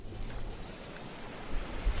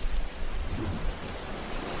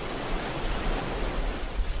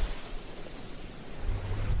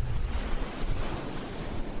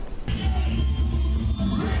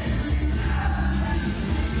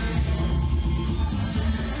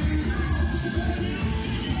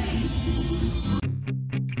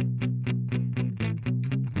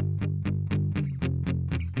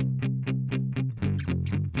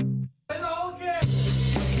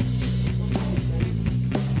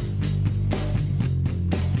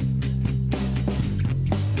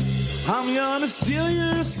I'm gonna steal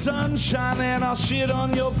your sunshine and I'll shit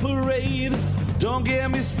on your parade. Don't get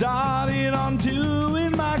me started on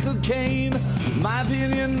doing Michael Caine. My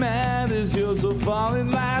opinion matters, yours will fall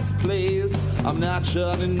in last place. I'm not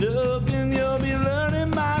shutting up and you'll be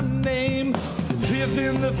learning my name. Fifth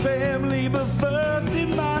in the family, but first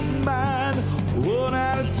in my mind. 1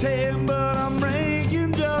 out of 10, but I'm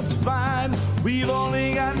ranking just fine. We've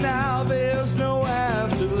only got now, there's no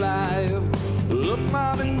afterlife. Look,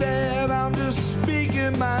 Mom and Dad, I'm just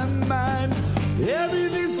speaking my mind.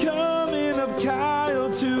 Everything's coming up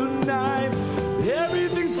Kyle tonight.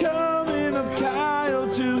 Everything's coming up Kyle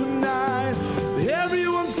tonight.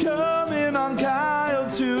 Everyone's coming on Kyle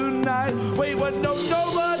tonight. Wait, what? No,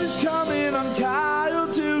 nobody's coming on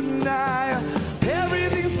Kyle tonight.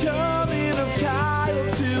 Everything's coming up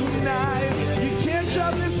Kyle tonight. You can't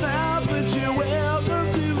shut this mouth, but you're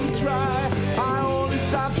welcome to try. I only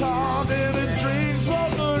stop talking and drink,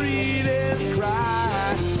 smoke, or eat and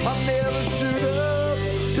cry. I'll never shut up,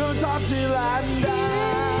 gonna talk till I die.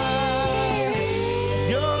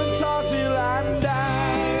 Gonna talk till I die.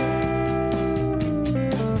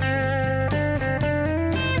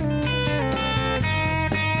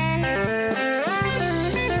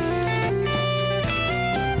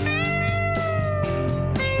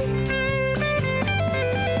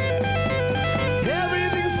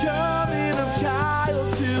 Everything's coming up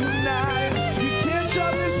Kyle tonight. You can't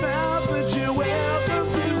shut this mouth, but you're welcome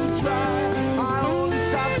to try. I only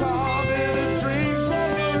stop talking and drink,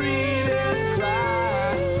 smoke, or eat and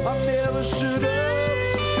cry. I'll never shut up,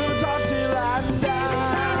 gonna talk till I die.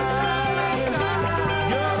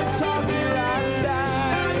 Gonna talk till I die.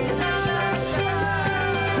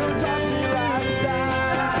 Gonna talk till I die.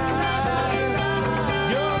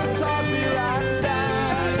 Gonna talk till I die.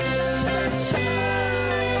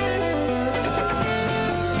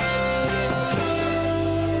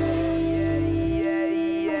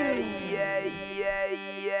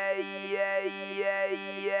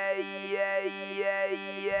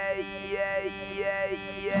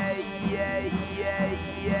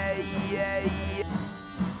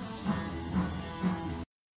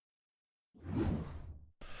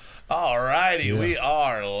 Alrighty, we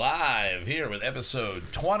are live here with episode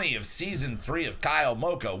 20 of season 3 of Kyle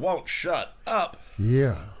Mocha Won't Shut Up.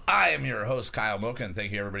 Yeah. I am your host, Kyle Mocha, and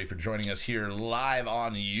thank you everybody for joining us here live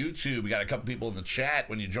on YouTube. We got a couple people in the chat.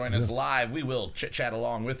 When you join us live, we will chit-chat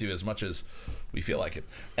along with you as much as we feel like it.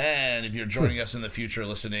 And if you're joining us in the future,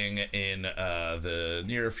 listening in the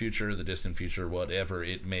near future, the distant future, whatever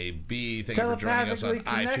it may be, thank you for joining us on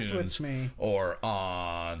iTunes or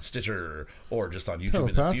on Stitcher or just on YouTube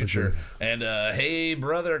in the future. And hey,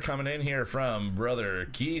 brother, coming in here from brother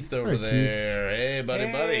Keith over there. Keith. Hey, buddy.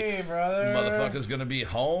 Hey, brother. Motherfucker's going to be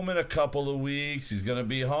home in a couple of weeks. He's going to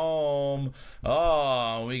be home.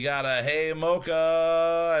 Oh, we got a Hey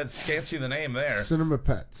Mocha. I can't see the name there. Cinema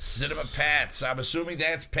Pets. Cinema Pats. I'm assuming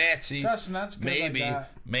that's Patsy. Justin, that's good. Maybe. Like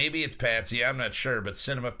that. Maybe it's Patsy. I'm not sure, but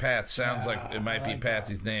Cinema Pats sounds like it might be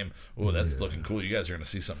Patsy's name. Oh, that's looking cool. You guys are going to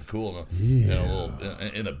see something cool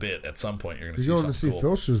in a bit. At some point, you're going to see something cool. You're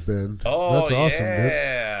going to see Filcher's Band. Oh, that's awesome, dude.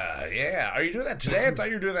 Yeah. Are you doing that today? I thought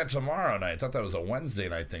you were doing that tomorrow night. I thought that was a Wednesday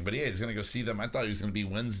night thing. But yeah, he's going to go see them. I thought he was going to be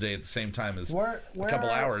Wednesday at the same time as where a couple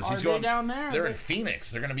hours. He's going down there. They're in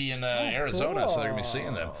Phoenix. They're going to be in Arizona, so they're going to be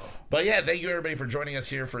seeing them. But yeah, thank you everybody for joining us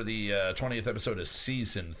here for the 20th episode of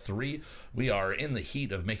Season 3. We are in the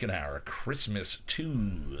heat of making our Christmas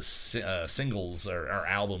 2 singles, or our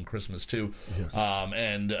album Christmas 2. Yes.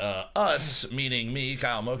 And us, meaning me,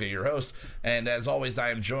 Kyle Mocha, your host. And as always,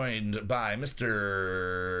 I am joined by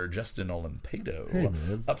Mr. Justin Olimpedo. Hey,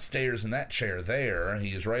 man. Upstairs in that chair there.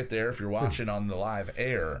 He is right there if you're watching on the live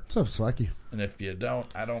air. What's up, Slacky? And if you don't,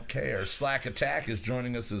 I don't care. Slack Attack is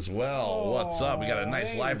joining us as well. What's up? We got a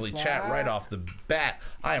nice lively chat right off the bat.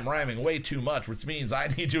 I am rhyming way too much, which means I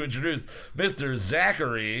need to introduce Mr.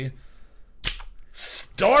 Zachary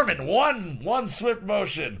storming one swift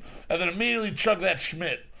motion and then immediately chug that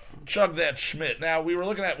Schmidt. Now, we were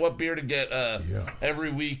looking at what beer to get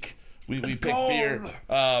every week. We pick beer.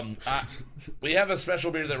 We have a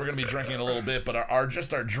special beer that we're going to be drinking in a little bit, but our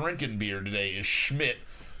drinking beer today is Schmidt.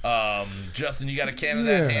 Justin, you got a can of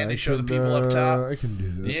that handy? Show the people up top. I can do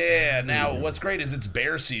that. Yeah. Now, what's great is it's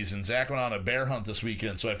bear season. Zach went on a bear hunt this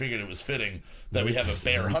weekend, so I figured it was fitting that we have a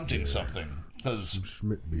bear hunting something. Because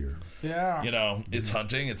Schmidt beer. Yeah. You know, it's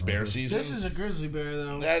hunting, it's bear season. This is a grizzly bear,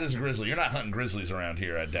 though. That is a grizzly. You're not hunting grizzlies around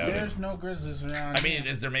here, I doubt There's no grizzlies around I mean,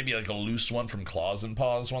 is there maybe like a loose one from Claws and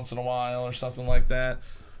Paws once in a while or something like that?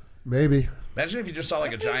 Maybe. Imagine if you just saw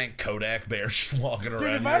like a giant Kodak bear just walking around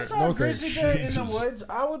Dude, if here. I saw a Okay, grizzly bear in the Jesus. woods,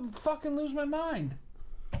 I would fucking lose my mind.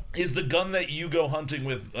 Is the gun that you go hunting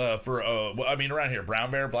with around here,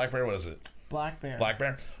 brown bear, black bear, what is it? Black bear. Black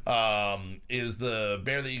bear. Is the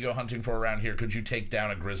bear that you go hunting for around here, could you take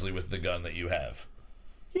down a grizzly with the gun that you have?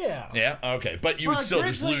 Yeah. Yeah? Okay. But you would still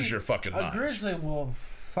just lose your fucking mind. A grizzly will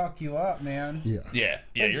fuck you up, man. Yeah. Yeah.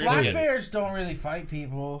 Yeah. And You're black gonna get bears don't really fight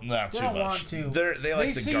people. Not they too don't much. want to. They like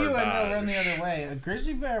they the see you and they'll run the garbage. other way. A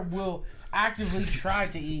grizzly bear will actively try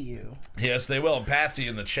to eat you. Yes, they will. And Patsy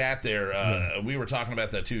in the chat there, we were talking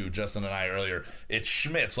about that too, Justin and I earlier. It's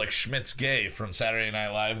Schmitz, like Schmitz Gay from Saturday Night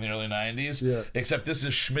Live in the early 90s. Yeah. Except this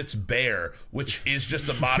is Schmitz Bear, which is just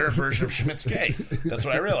a modern version of Schmitz Gay. That's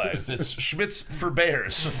what I realized. It's Schmitz for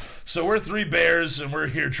bears. So we're 3 bears, and we're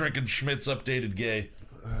here drinking Schmitz Updated Gay.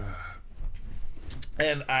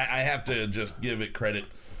 And I have to just give it credit.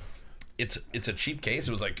 It's a cheap case.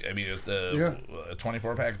 It was like, I mean, a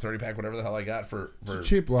 24 pack, 30 pack, whatever the hell I got for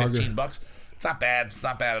cheap lager. $15. It's not bad. It's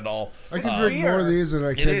not bad at all. I can drink more of these than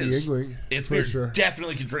I can Yingling. It's for beer. sure.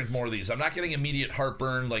 Definitely can drink more of these. I'm not getting immediate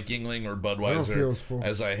heartburn like Yingling or Budweiser. I don't feel as full.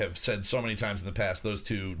 As I have said so many times in the past, those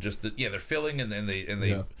two they're filling and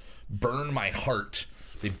they burn my heart.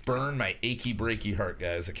 They burn my achy breaky heart,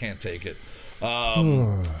 guys. I can't take it.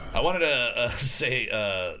 I wanted to say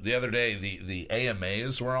the other day the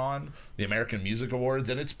AMAs were on, the American Music Awards,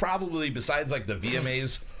 and it's probably, besides like the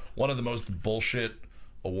VMAs, one of the most bullshit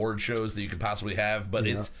award shows that you could possibly have. But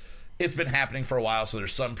it's been happening for a while, so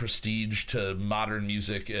there's some prestige to modern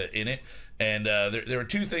music in it. And there were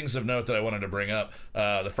 2 things of note that I wanted to bring up.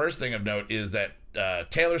 The first thing of note is that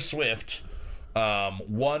Taylor Swift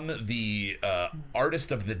won the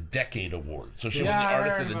Artist of the Decade award. So she won the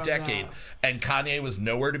Artist of the Decade, and Kanye was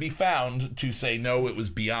nowhere to be found to say no, it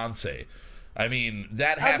was Beyonce. I mean,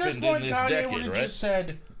 that happened in this Kanye decade, right? Just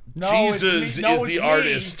said, no, Jesus it's me. is the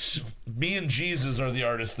artist. Me and Jesus are the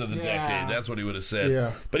artist of the decade. That's what he would have said.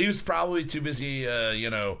 Yeah. But he was probably too busy,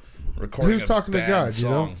 recording. He was talking to God,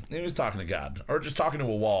 song. He was talking to God, or just talking to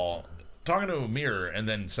a wall. Talking to a mirror and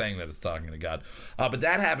then saying that it's talking to God. But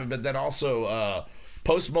that happened. But then also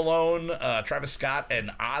Post Malone, Travis Scott,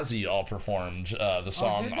 and Ozzy all performed the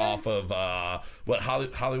song off of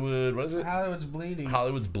Hollywood. What is it? Hollywood's Bleeding.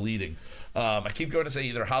 Hollywood's Bleeding. I keep going to say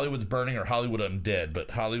either Hollywood's Burning or Hollywood Undead,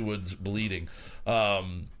 but Hollywood's Bleeding.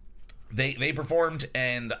 They performed,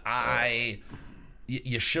 and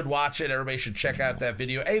you should watch it. Everybody should check out that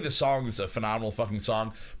video. The song is a phenomenal fucking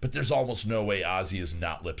song, but there's almost no way Ozzy is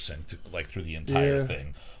not lip synced like through the entire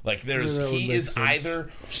thing. Like he is either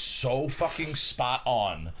so fucking spot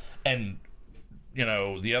on, and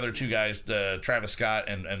the other 2 guys, Travis Scott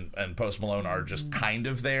and Post Malone, are just kind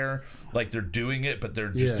of there. Like they're doing it, but they're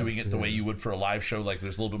just doing it the way you would for a live show. Like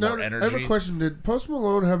there's a little bit more energy. I have a question. Did Post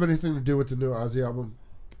Malone have anything to do with the new Ozzy album?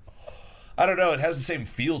 I don't know. It has the same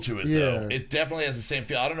feel to it, though. Yeah. It definitely has the same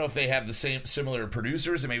feel. I don't know if they have the similar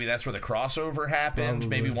producers, and maybe that's where the crossover happened.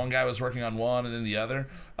 Probably. Maybe one guy was working on one and then the other.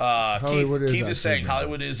 Keith is saying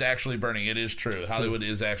Hollywood is actually burning. It is true. Hollywood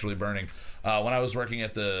is actually burning. When I was working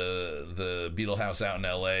at the Beatle House out in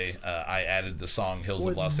L.A., I added the song "Hills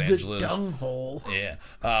of Los Angeles." Dunghole. Yeah,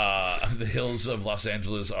 the hills of Los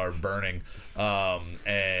Angeles are burning,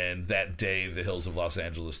 and that day the hills of Los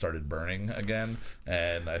Angeles started burning again,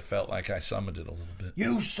 and I felt like I summoned it a little bit.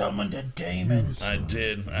 You summoned a demon. I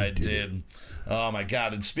did. Oh my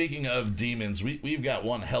God! And speaking of demons, we've got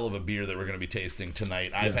one hell of a beer that we're going to be tasting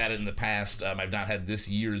tonight. I've had it in the past. I've not had this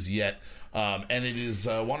year's yet, and it is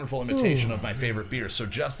a wonderful imitation of my favorite beer. So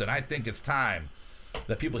Justin, I think it's time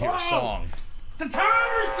that people hear a song. The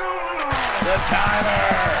timer's going on. The timer.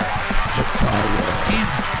 He's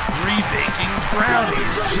re-baking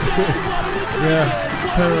brownies.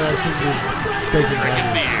 Apparently I should be baking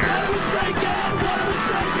Drinking beer.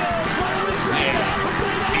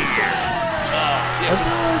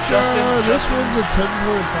 This one's a 10.5.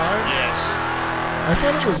 Yes. I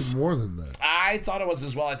thought it was more than that. I thought it was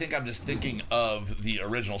as well. I think I'm just thinking of the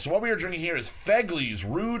original. So what we are drinking here is Fegley's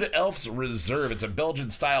Rude Elf's Reserve. It's a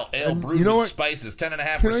Belgian-style ale brewed with spices,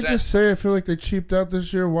 10.5%. Can I just say, I feel like they cheaped out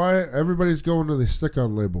this year. Why everybody's going to the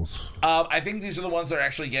stick-on labels? I think these are the ones that are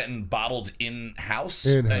actually getting bottled in-house.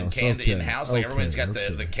 In-house, and canned okay. in-house. Like everybody's got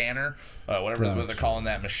Okay. the canner, whatever they're calling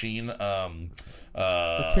that machine. The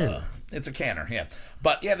canner. It's a canner, yeah.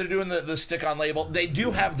 But yeah, they're doing the stick-on label. They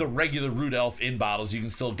do have the regular Rude Elf in bottles. You can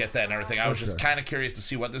still get that and everything. I was just kind of curious to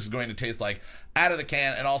see what this is going to taste like out of the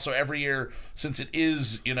can. And also every year, since it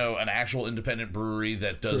is, an actual independent brewery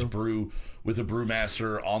that does brew with a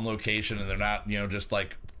brewmaster on location, and they're not, just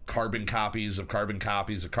like carbon copies of carbon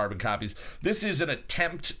copies of carbon copies. This is an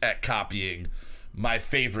attempt at copying my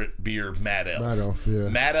favorite beer, Mad Elf. Mad Elf, yeah.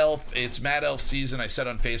 Mad Elf. It's Mad Elf season. I said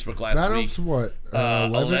on Facebook last Mad week. Elf's what?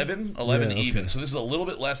 11 Yeah, even. okay. So this is a little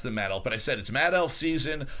bit less than Mad Elf, but I said it's Mad Elf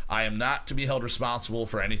season. I am not to be held responsible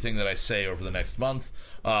for anything that I say over the next month.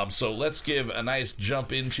 So let's give a nice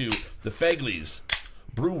jump into the Fegley's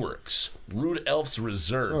Brewworks Rude Elf's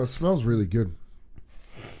Reserve. Oh, it smells really good.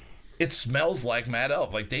 It smells like Mad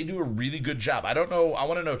Elf. Like, they do a really good job. I don't know. I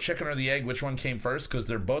want to know chicken or the egg, which one came first, because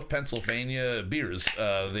they're both Pennsylvania beers.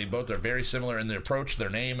 They both are very similar in their approach, their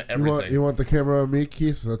name, everything. You want the camera on me,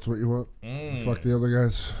 Keith? That's what you want? Fuck the other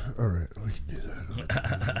guys? All right, we can do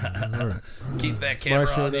that. All right. Keep that camera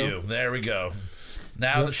show on now. you. There we go.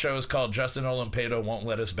 Now the show is called Justin Olimpedo Won't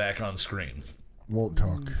Let Us Back on Screen. Won't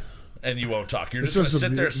talk. And you won't talk. You're It's just going to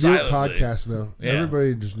sit there mute silently. podcast now. Yeah.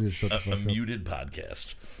 Everybody just needs to shut the fuck A up. muted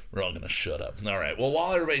podcast. We're all going to shut up. All right. Well,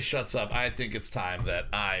 while everybody shuts up, I think it's time that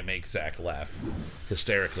I make Zach laugh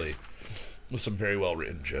hysterically with some very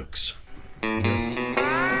well-written jokes. One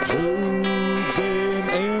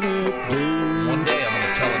day I'm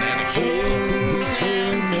going to tell an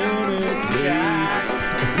anecdote.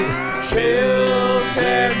 Bills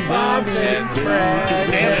and Bobs and Freds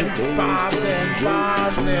and Bobs and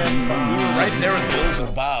Bobs and Bobs. Right there with Bills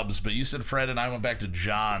and Bobs, but you said Fred and I went back to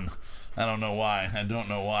John. I don't know why. I don't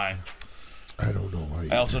know why. I don't know why.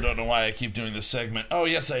 I also don't know why I keep doing this segment. Oh,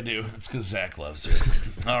 yes, I do. It's because Zach loves it.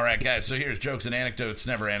 All right, guys, so here's jokes and anecdotes.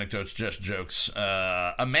 Never anecdotes, just jokes.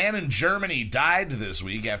 A man in Germany died this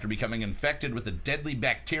week after becoming infected with a deadly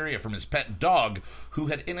bacteria from his pet dog who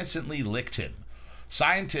had innocently licked him.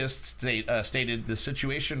 Scientists stated the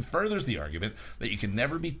situation furthers the argument that you can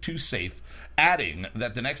never be too safe, adding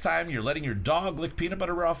that the next time you're letting your dog lick peanut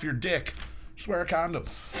butter off your dick, just wear a condom.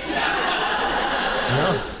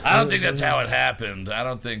 I don't think that's how it happened. I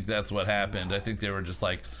don't think that's what happened. I think they were just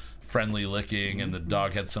like friendly licking, and the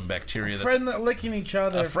dog had some bacteria. Friend that licking each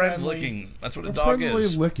other. A friend friendly. licking. That's what a A dog friendly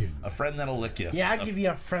is. licking. A friend that'll lick you. Yeah, I'll give you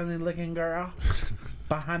a friendly licking girl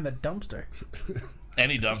behind the dumpster.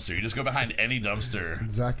 Any dumpster. You just go behind any dumpster,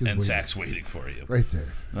 Zach is and waiting. Zach's waiting for you. Right there.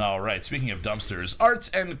 All right. Speaking of dumpsters, arts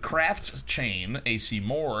and crafts chain AC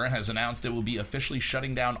Moore has announced it will be officially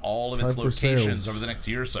shutting down all of its Time for locations sales. over the next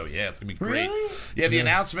year or so. Yeah, it's gonna be great. Really? Yeah, the Yeah.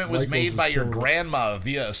 announcement was Michael's made is by your killing it. grandma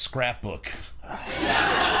via a scrapbook.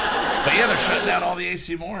 But yeah, they're shutting down all the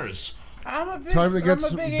AC Moores. I'm a big, Time to get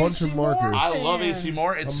I'm a big a bunch of AC Moore markers. I love fan. AC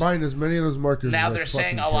Moore. I'm It's buying as many of those markers now as I they're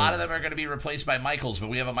saying a fucking lot can. of them are going to be replaced by Michaels, but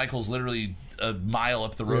we have a Michaels literally a mile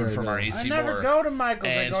up the road Yeah, from I our know. AC I never Moore. go to Michael's.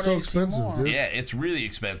 I And go it's to so AC expensive, Moore. dude. Yeah, it's really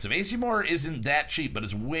expensive. AC Moore isn't that cheap, but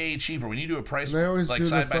it's way cheaper when you do a price They always like do the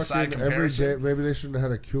side by side fucking every comparison. day. Maybe they shouldn't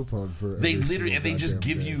have had a coupon for. They every literally single and they just goddamn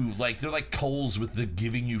give day. you like they're like Kohl's with the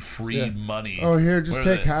giving you free Yeah. money. Oh, here, just What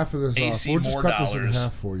are take they? half of this AC off. We'll just Moore cut this in dollars.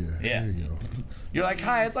 half for you. Yeah. There you go. You're like,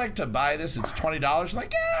 hi, I'd like to buy this. It's $20.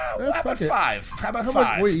 Like, yeah, Yeah, how about fuck it. $5? How about How $5?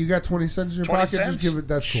 much? Wait, you got 20 cents in your 20 pocket? cents? Just give it.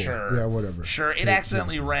 That's cool. Sure. Yeah, whatever. Sure. It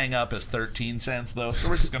accidentally rang up as 13 cents, though, so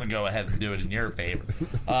we're just going to go ahead and do it in your favor.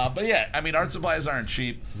 But yeah, I mean, art supplies aren't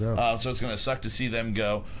cheap, No. so it's going to suck to see them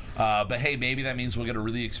go. But hey, maybe that means we'll get a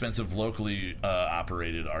really expensive locally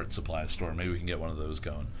operated art supply store. Maybe we can get one of those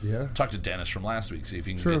going. Yeah. Talk to Dennis from last week, see if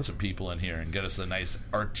he can Sure. get some people in here and get us a nice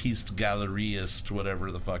artiste gallerist,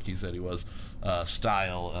 whatever the fuck he said he was,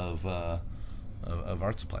 style of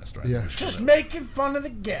art supply store. I think Yeah. we should Just do. making fun of the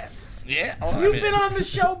guests. Yeah. Well, I You've mean, been on the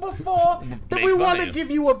show before. Then Make we fun want of to you.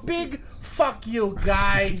 give you a big fuck you,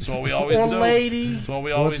 guy. That's what we always or do. lady. That's what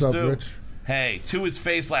we always What's up, do. Rich? Hey, to his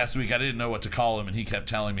face last week, I didn't know what to call him, and he kept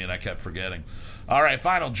telling me, and I kept forgetting. All right,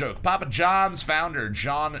 final joke. Papa John's founder,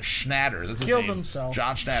 John Schnatter, that's his Killed name. himself.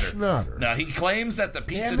 John Schnatter. Schnatter. Now, he claims that the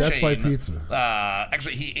pizza Death chain... by pizza.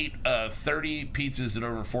 Actually, he ate 30 pizzas in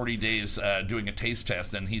over 40 days doing a taste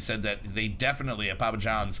test, and he said that they definitely, at Papa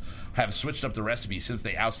John's, have switched up the recipe since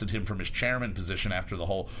they ousted him from his chairman position after the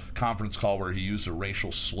whole conference call where he used a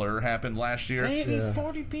racial slur happened last year. They need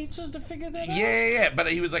 40 pizzas to figure that out? Yeah, but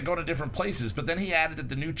he was like going to different places. But then he added that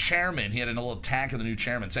the new chairman, he had a little attack on the new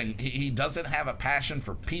chairman saying he doesn't have a passion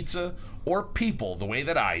for pizza or people the way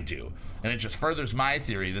that I do. And it just furthers my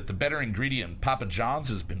theory that the better ingredient in Papa John's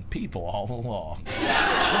has been people all along.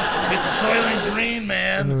 It's Soylent Green,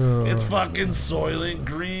 man. It's fucking Soylent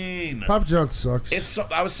Green. Papa John sucks. It's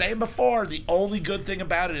I was saying before, the only good thing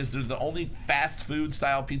about it is they're the only fast food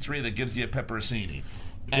style pizzeria that gives you a pepperoncini.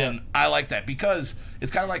 And I like that because it's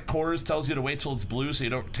kind of like Coors tells you to wait till it's blue so you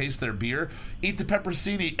don't taste their beer. Eat the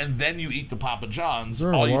pepperoncini and then you eat the Papa John's. there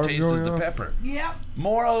an All you alarm taste is going the off? pepper. Yep.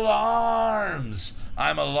 More alarms.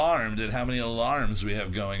 I'm alarmed at how many alarms we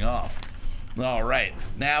have going off. All right.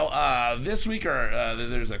 Now, this week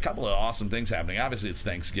there's a couple of awesome things happening. Obviously, it's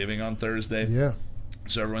Thanksgiving on Thursday. yeah.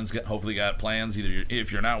 So everyone's hopefully got plans. Either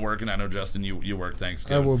if you're not working, I know Justin, you work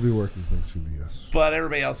Thanksgiving. I will be working Thanksgiving, yes. But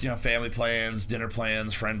everybody else, family plans, dinner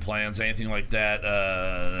plans, friend plans, anything like that.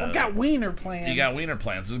 I've got wiener plans. You got wiener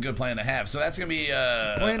plans. This is a good plan to have. So that's going to be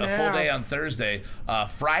a full day on Thursday.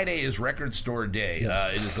 Friday is Record Store Day.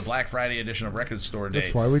 Yes. It is the Black Friday edition of Record Store Day.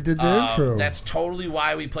 That's why we did the intro. That's totally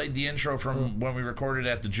why we played the intro from when we recorded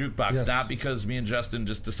at the Jukebox. Yes. Not because me and Justin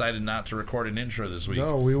just decided not to record an intro this week.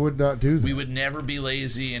 No, we would not do that. We would never be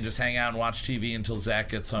lazy and just hang out and watch TV until Zach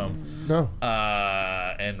gets home. No.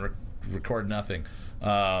 And record nothing.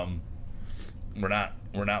 We're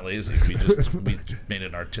not lazy. We made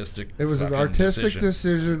an artistic. It was an artistic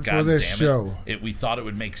decision for God this damn it. show. We thought it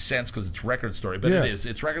would make sense because it's Record Store, but Yeah. it is.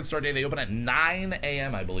 It's Record Store Day. They open at 9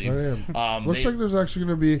 a.m. I believe. Looks like there's actually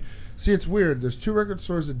going to be. See, it's weird. There's 2 record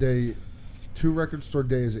stores a day, 2 record store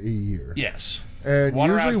days a year. Yes. And One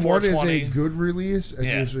usually around one is 420. a good release, and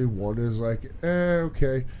Yeah. usually one is like,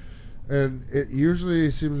 okay. And it usually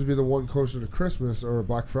seems to be the one closer to Christmas or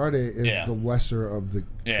Black Friday is Yeah. the lesser of the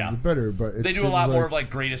better. But it They do a seems lot like, more of like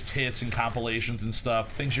greatest hits and compilations and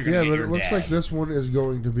stuff. Things you're gonna Yeah, get but your it looks dad. like this one is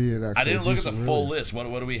going to be an actual. I didn't look at the decent full release. list.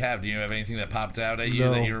 What do we have? Do you have anything that popped out at you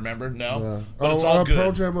No. that you remember? No. Yeah. But it's all good.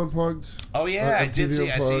 Pearl Jam Unplugged. Oh yeah, I did MTV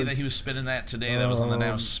see. I see Unplugged. that he was spinning that today. That was on the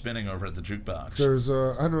now spinning over at the Jukebox. There's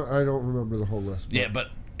I don't remember the whole list. Yeah, but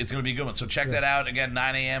it's going to be a good one. So check that out. Again,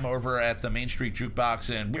 9 a.m. over at the Main Street Jukebox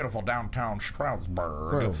in beautiful downtown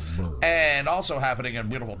Stroudsburg. And also happening in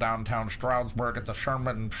beautiful downtown Stroudsburg at the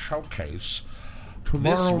Sherman Showcase.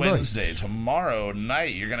 Tomorrow Tomorrow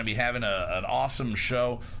night, you're going to be having an awesome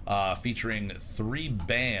show featuring 3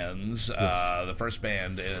 bands. The first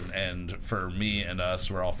band, and for me and us,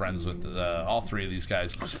 we're all friends with all 3 of these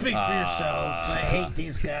guys. Speak for yourselves. I hate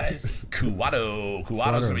these guys. Kuwato.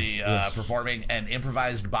 Kuwato's going to be yes. performing, and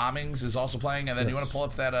Improvised Bombings is also playing. And then you want to pull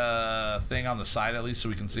up that thing on the side at least so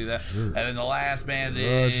we can see that. Sure. And then the last band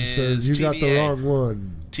is She says you TBA. got the wrong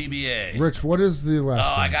one. TBA. Rich, what is the last?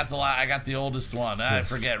 Oh, band? I got the oldest one. I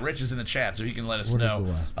forget. Rich is in the chat, so he can let us What is know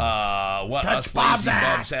the last what Touch us Bob's lazy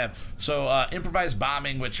ass. bums have. So, Improvised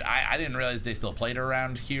Bombing, which I didn't realize they still played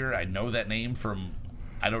around here. I know that name from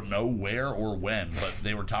I don't know where or when, but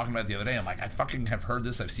they were talking about it the other day. I'm like, I fucking have heard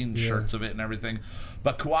this. I've seen shirts of it and everything.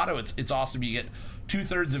 But Kuwato, it's awesome. You get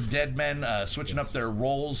 2/3 of Dead Men switching up their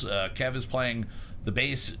roles. Kev is playing the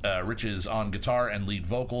bass, Rich is on guitar and lead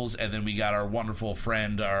vocals, and then we got our wonderful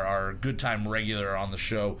friend, our good time regular on the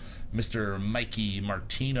show, Mr. Mikey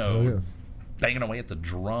Martino, banging away at the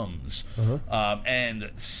drums.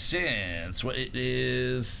 And since it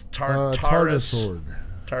is Tartarus Horde.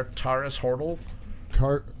 Tartarus Hordle?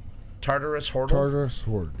 Tartarus Hordle? Tartarus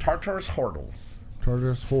Horde. Tartarus Hordle.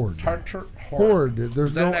 Tartarus Horde. Horde. Horde.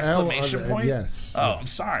 There's Is that no an exclamation L on it. point? Yes. Oh, yes. I'm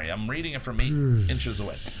sorry. I'm reading it from 8 inches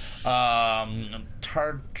away.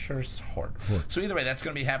 Tartarus Horde. So either way, that's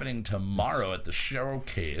going to be happening tomorrow at the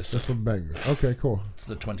showcase. That's from Bangers. Okay, cool. It's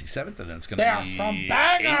the 27th, and then it's going They to are be from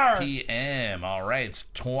Bangor! 8 p.m. All right, it's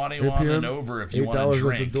 8 21 p.m. and over if you want $8 to at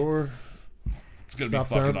drink. the door. It's going to be Stop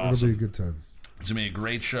fucking down. awesome. It'll be a good time. It's going to be a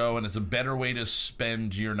great show, and it's a better way to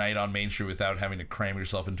spend your night on Main Street without having to cram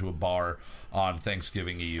yourself into a bar on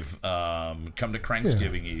Thanksgiving Eve. Come to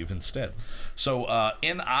Cranksgiving Eve instead. So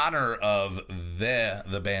in honor of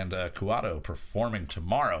the band Kuwato performing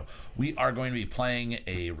tomorrow, we are going to be playing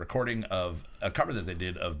a recording of a cover that they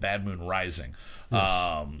did of Bad Moon Rising.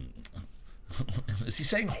 Yes. Is he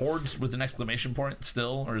saying Horde with an exclamation point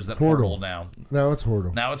still, or is that Hordle now? No, it's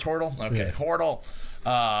Hordle. Now it's Hordle? Okay, Yeah. Hordle.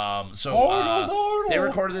 Hordle. They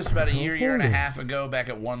recorded this about a year and a half ago back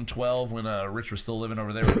at 112 when Rich was still living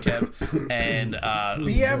over there with Kev. And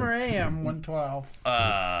PM or AM 112?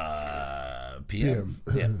 PM.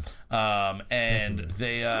 And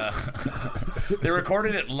they they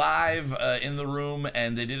recorded it live in the room,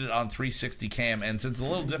 and they did it on 360 cam. And since it's a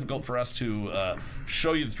little difficult for us to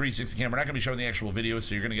show you the 360 cam, we're not going to be showing the actual video,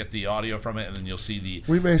 so you're going to get the audio from it, and then you'll see the.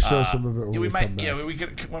 We may show some of it when we might. come back. Yeah, we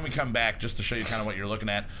could when we come back just to show you kind of what you're looking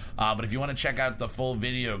at. But if you want to check out the full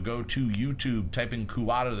video, go to YouTube, type in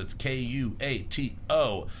Kuwato. That's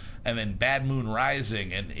Kuato, and then Bad Moon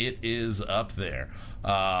Rising, and it is up there.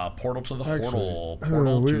 Portal to the Portal.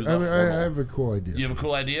 Portal to the I Portal. have a cool idea. You have a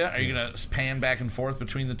cool idea? Are you going to pan back and forth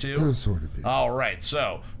between the two? Sort of. Yeah. All right.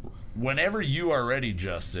 So, whenever you are ready,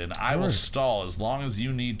 Justin, I will right. stall as long as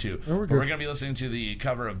you need to. Oh, we're but good. we're going to be listening to the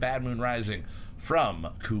cover of Bad Moon Rising from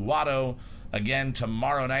Kuwato. Again,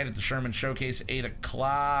 tomorrow night at the Sherman Showcase, 8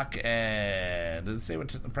 o'clock. And does it say what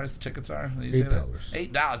the price of tickets are?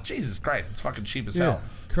 $8. $8. Jesus Christ, it's fucking cheap as hell.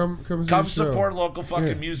 Come support local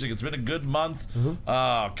fucking music. It's been a good month.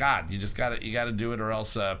 Oh God, you gotta do it, or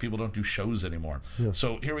else people don't do shows anymore.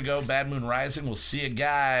 So here we go, Bad Moon Rising. We'll see you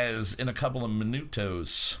guys in a couple of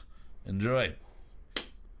minutos. Enjoy.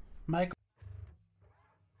 Michael.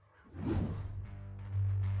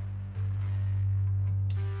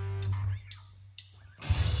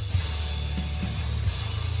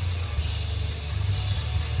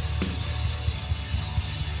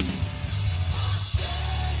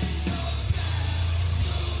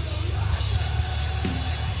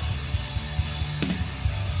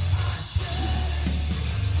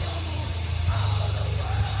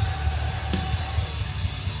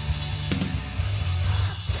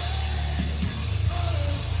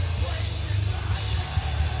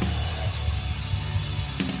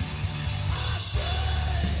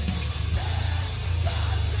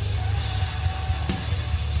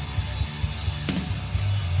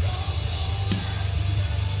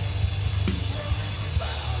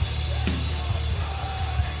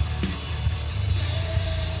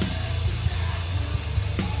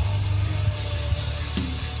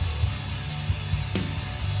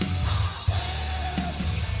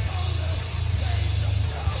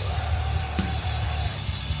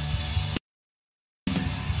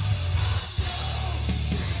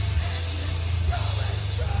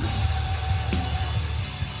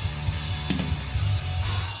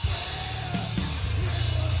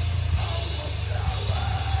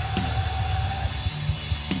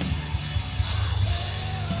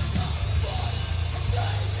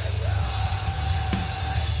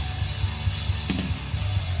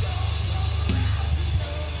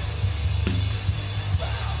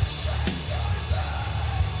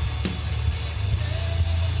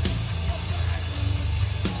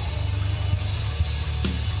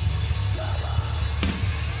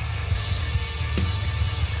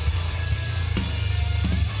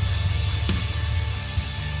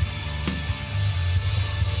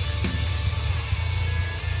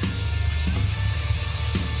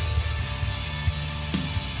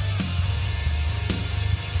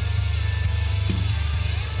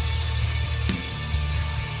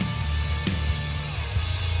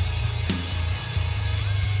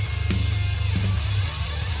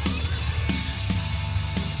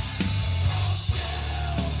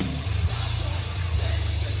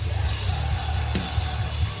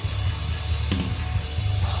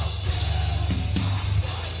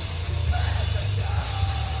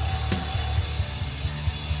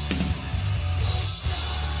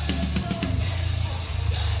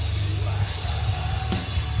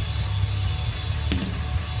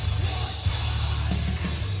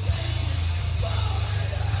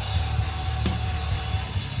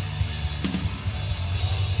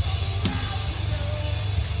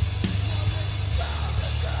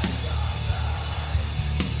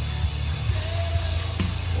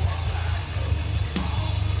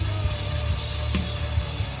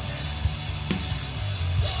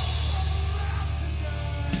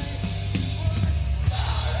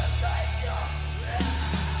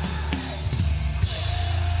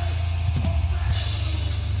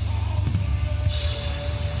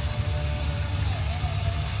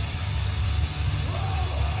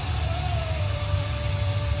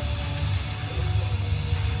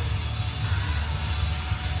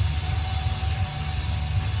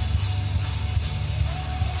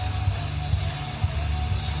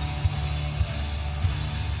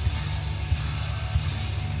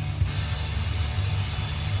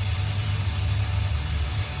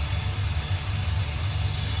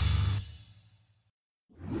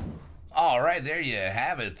 All right, there you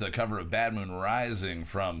have it. The cover of Bad Moon Rising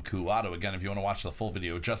from Kuwato. Again, if you want to watch the full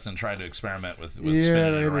video, Justin tried to experiment with spinning it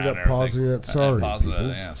around. I ended up pausing it. Sorry,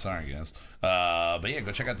 yeah, sorry, guys. But yeah,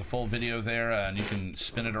 go check out the full video there, and you can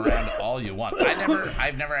spin it around all you want.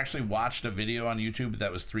 I've never actually watched a video on YouTube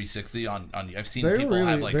that was 360 on. I've seen people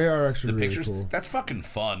have like they are actually the really pictures. cool. That's fucking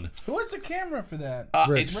fun. Who has the camera for that?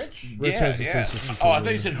 Rich. Rich has the 360 Oh, I camera.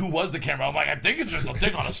 thought you said who was the camera. I'm like, I think it's just a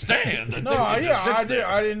thing on a stand. No, I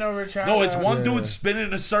didn't know Rich had No, it's one Yeah. dude spinning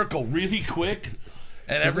in a circle really quick.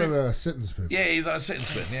 And He's on a sit and spin. yeah, he's on a sit and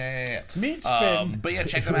spin. Yeah. Meat spin. But yeah,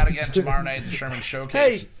 check them out again tomorrow night at the Sherman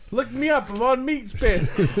Showcase. Hey, look me up. I'm on Meat Spin.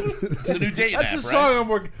 It's a new dating That's app, a right? song I'm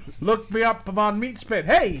working. Look me up. I'm on Meat Spin.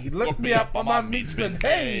 Hey, look me up. I'm on Meat Spin.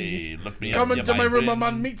 Hey, look me come up. into you my might room. win. I'm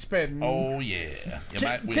on Meat Spin. Oh yeah, you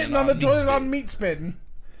might win Sitting on the Meat toilet Spin. on Meat Spin.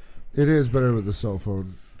 It is better with the cell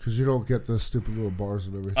phone. because you don't get the stupid little bars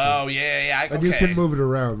and everything. Oh yeah. And you can move it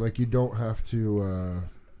around. Like you don't have to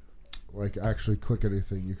like actually click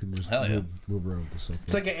anything. You can just move around with the stuff.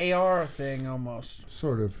 It's like an AR thing almost.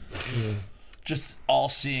 Sort of. Yeah. Just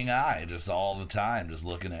all-seeing eye, just all the time, just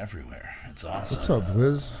looking everywhere. It's awesome. What's up,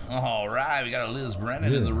 Liz? All right, we got a Liz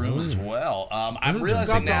Brennan in the room as well. I'm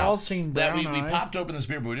realizing now that we popped open this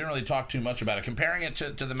beer, but we didn't really talk too much about it. Comparing it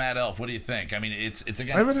to the Mad Elf, what do you think? I mean, it's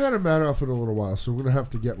again. I haven't had a Mad Elf in a little while, so we're gonna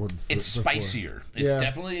have to get one. It's spicier. It's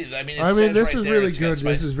definitely. I mean, this is really good.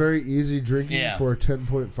 This is very easy drinking for a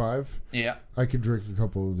 10.5. Yeah. I could drink a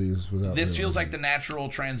couple of these without. This feels like the natural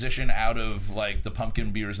transition out of like the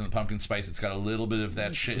pumpkin beers and the pumpkin spice. It's got a little bit of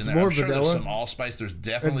that shit in there. More I'm sure vanilla. There's some allspice. There's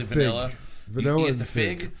definitely And vanilla. Vanilla you get and the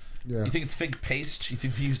fig. Yeah. You think it's fig paste? You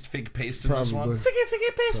think you used fig paste in Probably. this one?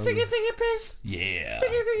 Figgy paste, figgy paste. Yeah.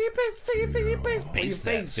 Figgy paste. Paste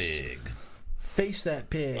that fig. Face that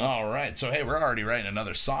pig. All right. So hey, we're already writing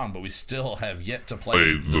another song, but we still have yet to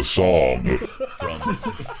play the song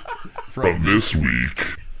from this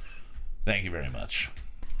week. Thank you very much.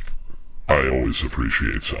 I always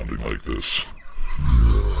appreciate sounding like this.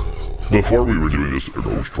 Before we were doing this, I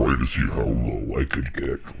was trying to see how low I could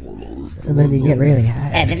get. And then you get really high.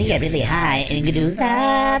 And then you get really high and you can do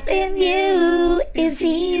loving you is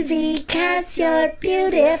easy 'cause you're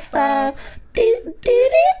beautiful. Do, do, do,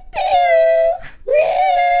 do. Woo.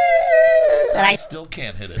 And I still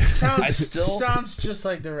can't hit it. Sounds just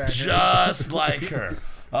like the record. Just like her.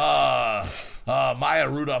 Maya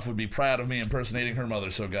Rudolph would be proud of me impersonating her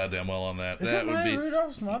mother so goddamn well on that. Is that it would Maya be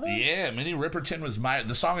Rudolph's mother? Yeah, Minnie Riperton was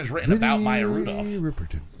the song is written about Maya Rudolph.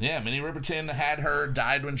 Ripperton. Yeah, Minnie Riperton had her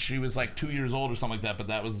died when she was like 2 years old or something like that, but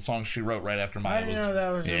that was the song she wrote right after Maya I didn't know that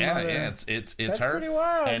was her mother. Yeah, it's That's her. pretty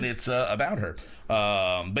wild. And it's about her.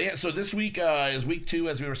 But yeah, so this week is week 2,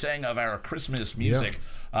 as we were saying, of our Christmas music.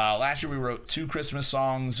 Last year we wrote 2 Christmas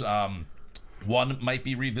songs. One might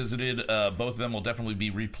be revisited. Both of them will definitely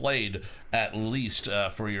be replayed at least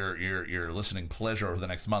for your listening pleasure over the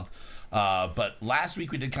next month. But last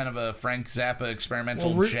week we did kind of a Frank Zappa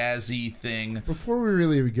experimental jazzy thing. Before we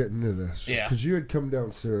really even get into this, because you had come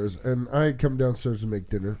downstairs and I had come downstairs to make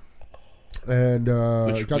dinner, and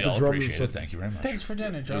Which got we the all drum and appreciate stuff. it. Thank you very much. Thanks for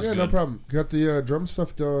dinner, John. Yeah, no problem. Got the drum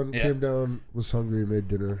stuff done. Yeah. Came down, was hungry, made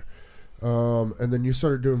dinner, and then you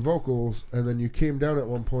started doing vocals, and then you came down at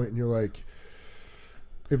one point and you're like,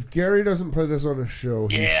 if Gary doesn't play this on a show,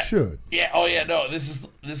 he should. Yeah. Oh yeah. No. This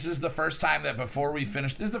is the first time that before we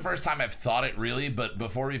finished. This is the first time I've thought it really. But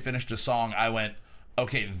before we finished a song, I went,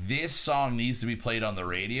 okay, this song needs to be played on the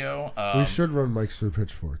radio. We should run mics through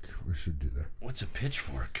Pitchfork. We should do that. What's a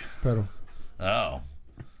pitchfork? Pedal. Oh.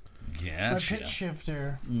 A Gotcha. pitch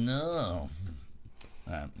shifter. No.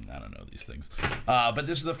 I don't know these things. But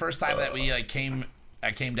this is the first time that we I came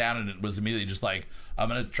down and it was immediately just like, I'm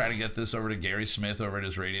going to try to get this over to Gary Smith over at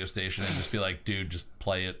his radio station and just be like, dude, just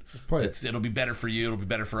play it. Just play it. It'll be better for you. It'll be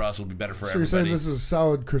better for us. It'll be better for So everybody. you're saying this is a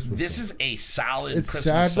solid Christmas This song? is a solid It's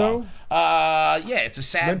Christmas sad, song. Yeah, it's a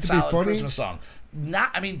sad, Meant to be solid funny? Christmas song. Not,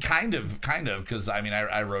 I mean, kind of, because I mean,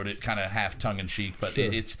 I wrote it kind of half tongue in cheek, but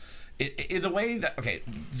Sure. it's the way that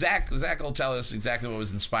Zach will tell us exactly what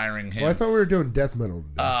was inspiring him. Well, I thought we were doing death metal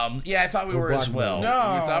today. Yeah, I thought we Or were as black well. metal.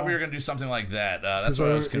 No. We thought we were going to do something like that. That's 'Cause why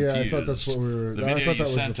I was confused. yeah, I thought that's what we were- The I video thought you that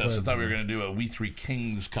was sent the us, I plan. thought we were going to do a We Three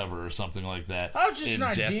Kings cover or something like that. Oh, just in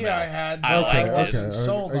an death idea metal. I had. I liked it. Okay,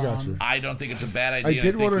 Sold I got on. you. I don't think it's a bad I idea.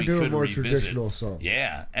 did think want to we do a could more revisit. traditional song.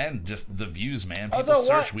 Yeah, and just the views, man. People Although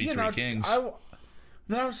search what, We you Three know, Kings.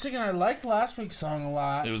 then I was thinking I liked last week's song a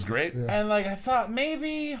lot. It was great. Yeah. And like I thought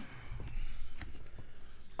maybe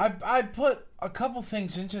I put a couple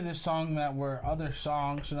things into this song that were other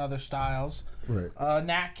songs and other styles. Right.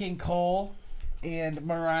 Nat King Cole and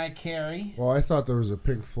Mariah Carey. Well, I thought there was a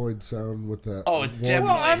Pink Floyd sound with that. Oh, it one- definitely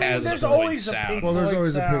Well, I mean, has there's a Floyd always a sound. Pink Well, there's Floyd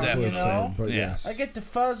always a Pink sound, Floyd you know? sound, but Yeah. yes. I get the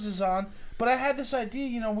fuzzes on, but I had this idea,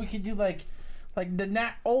 you know, we could do like the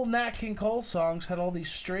old Nat King Cole songs had all these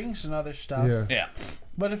strings and other stuff. Yeah. Yeah.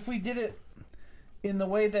 But if we did it in the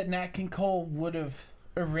way that Nat King Cole would have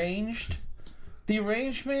arranged, the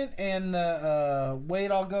arrangement and the way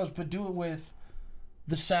it all goes, but do it with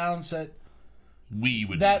the sounds that We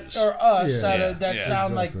would that use. are us Yeah. that Yeah.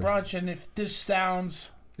 sound Exactly. like brunch. And if this sounds,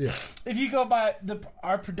 Yeah. if you go by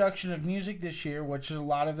our production of music this year, which is a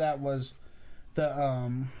lot of that was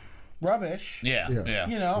the rubbish. Yeah. Yeah. Yeah.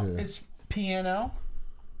 You know, Yeah. it's piano,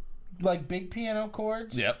 like big piano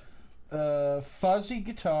chords. Yep. Fuzzy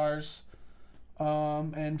guitars,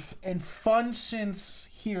 and fun synths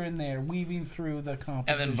here and there, weaving through the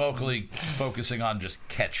composition. And then vocally focusing on just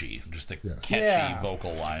catchy, just a catchy Yeah.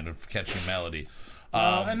 vocal line of catchy melody.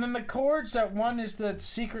 And then the chords. That one is the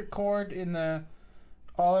secret chord in the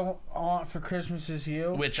All I Want for Christmas Is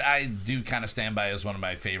You. Which I do kind of stand by as one of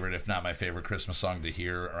my favorite, if not my favorite, Christmas song to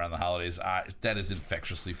hear around the holidays. That is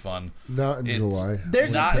infectiously fun. Not in July.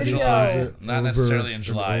 There's not a in video. July. Not necessarily in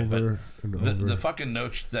July, but the the fucking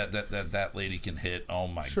notes that lady can hit. Oh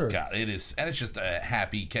my god, it is, and it's just a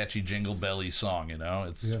happy, catchy jingle belly song. You know,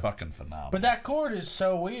 it's fucking phenomenal. But that chord is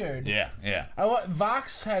so weird. Yeah.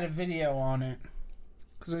 Vox had a video on it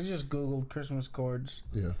because I just googled Christmas chords.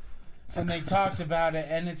 Yeah. And they talked about it,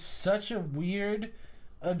 and it's such a weird,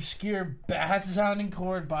 obscure, bad-sounding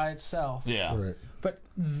chord by itself. Yeah. Right. But,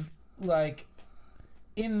 like,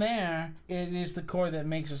 in there, it is the chord that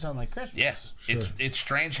makes it sound like Christmas. Yeah. Sure. It's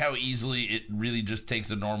strange how easily it really just takes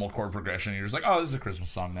a normal chord progression, and you're just like, oh, this is a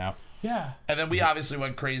Christmas song now. Yeah. And then we obviously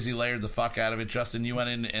went crazy, layered the fuck out of it. Justin, you went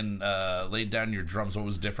in and laid down your drums. What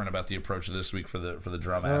was different about the approach of this week for the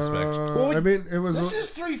drum aspect? I mean, it was. This is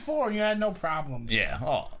 3/4, and you had no problems. Yeah.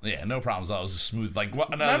 Oh, yeah. No problems. That was smooth. Like what?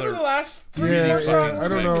 Remember Another. the last 3 Yeah, songs? I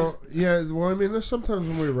don't know. Yeah, well, I mean, there's sometimes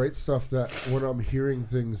when we write stuff that when I'm hearing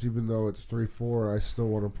things, even though it's 3/4, I still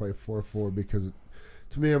want to play 4/4 because,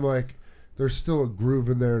 to me, I'm like, there's still a groove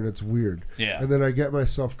in there and it's weird. Yeah. And then I get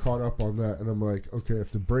myself caught up on that and I'm like, okay, I have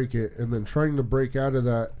to break it. And then trying to break out of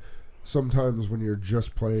that, sometimes when you're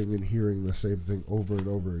just playing and hearing the same thing over and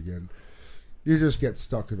over again, you just get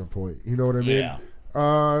stuck in a point. You know what I mean? Yeah.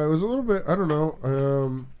 It was a little bit, I don't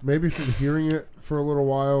know, maybe from hearing it for a little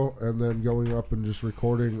while and then going up and just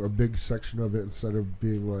recording a big section of it instead of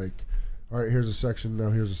being like, all right, here's a section, now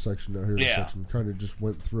here's a section, now here's a section. Kind of just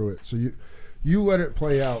went through it. So you let it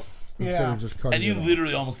play out instead of just cutting and you it off.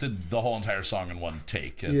 literally almost did the whole entire song in one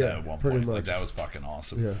take at one pretty point. much. Like that was fucking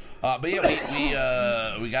awesome. Yeah. But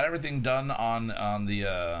yeah, we got everything done on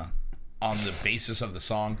the basis of the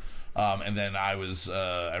song, and then I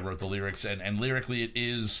wrote the lyrics, and lyrically it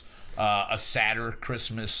is a sadder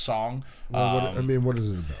Christmas song. Well, what is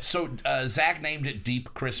it about? So Zach named it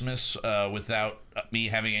Deep Christmas without me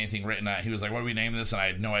having anything written out. He was like, what do we name this? And I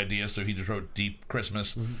had no idea, so he just wrote Deep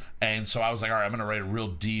Christmas. Mm-hmm. And so I was like, all right, I'm going to write a real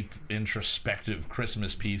deep, introspective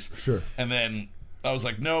Christmas piece. Sure. And then I was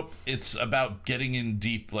like, nope, it's about getting in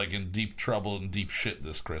deep trouble and deep shit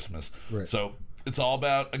this Christmas. Right. So it's all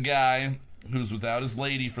about a guy who's without his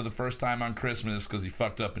lady for the first time on Christmas because he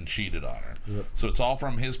fucked up and cheated on her. Yep. So it's all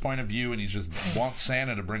from his point of view, and he just wants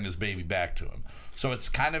Santa to bring his baby back to him. So it's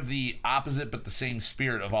kind of the opposite but the same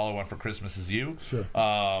spirit of All I Want for Christmas Is You. Sure.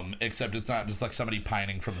 Except it's not just like somebody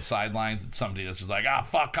pining from the sidelines. It's somebody that's just like,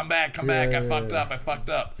 fuck, come back, I fucked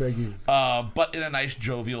up. Begging. But in a nice,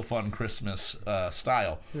 jovial, fun Christmas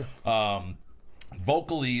style. Yeah.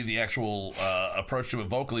 Vocally, the actual approach to it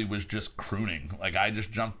vocally was just crooning. Like I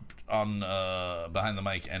just jumped on behind the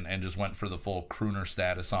mic and just went for the full crooner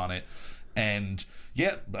status on it. And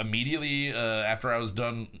yeah, immediately after I was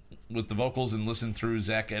done with the vocals and listened through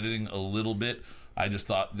Zach editing a little bit, I just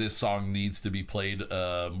thought this song needs to be played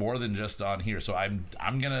more than just on here. So I'm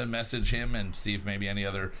gonna message him and see if maybe any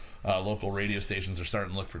other local radio stations are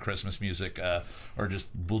starting to look for Christmas music, or just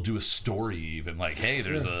we'll do a story even like, hey,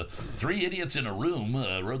 there's three idiots in a room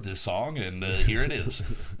wrote this song and here it is.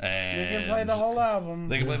 And you can play the whole album.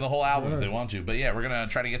 They can play the whole album if they want to. But yeah, we're gonna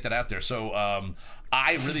try to get that out there. So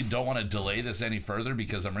I really don't want to delay this any further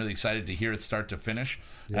because I'm really excited to hear it start to finish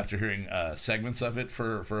after hearing segments of it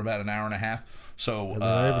for about an hour and a half. So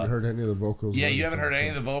I haven't heard any of the vocals. Yeah, you haven't heard any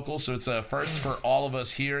of the vocals, so it's a first for all of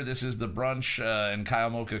us here. This is the Brunch and Kyle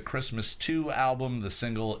Mocha Christmas 2 album. The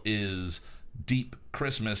single is Deep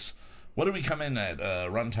Christmas. What did we come in at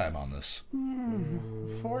runtime on this?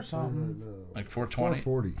 4 something. Like 420?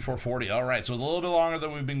 440. 440. All right, so it's a little bit longer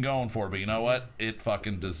than we've been going for, but you know what? It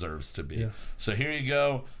fucking deserves to be. Yeah. So here you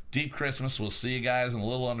go. Deep Christmas. We'll see you guys in a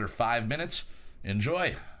little under 5 minutes.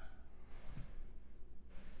 Enjoy.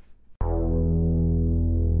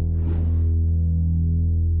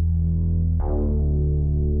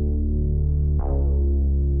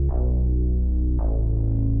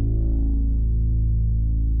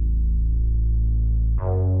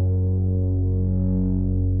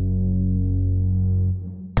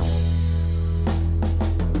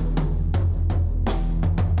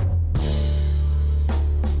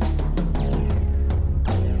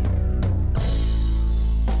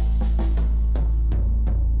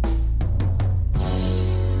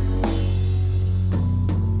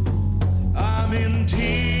 I'm in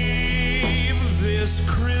deep this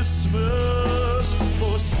Christmas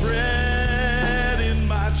for spreading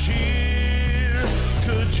my cheer.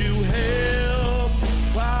 Could you help,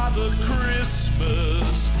 Father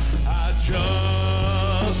Christmas? I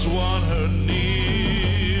just want her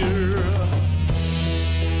near.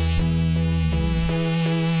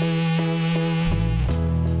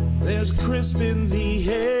 There's Christmas crisp in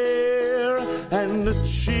the air and a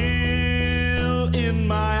chill in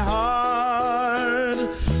my heart.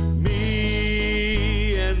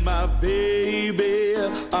 Me and my baby,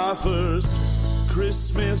 our first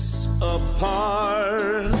Christmas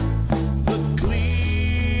apart. The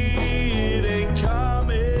glee ain't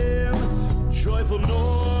coming, joyful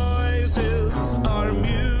noises are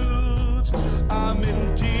mute. I'm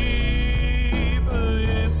in deep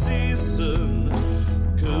season,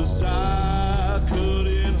 'cause I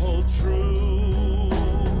couldn't hold true.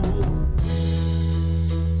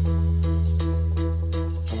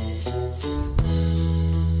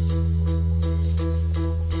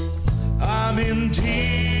 I'm in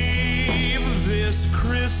deep this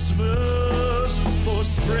Christmas for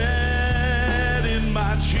spreading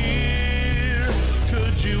my cheer.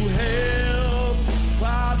 Could you help,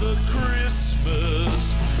 Father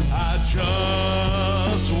Christmas? I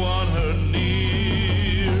just want her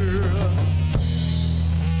near.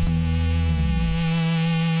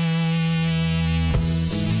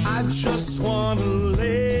 I just want to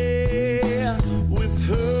lay with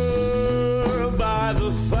her by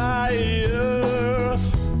the fire,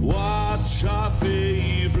 watch our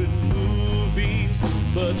favorite movies,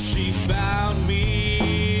 but she found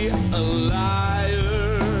me a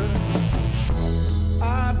liar.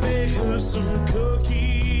 I bake her some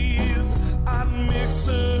cookies, I mix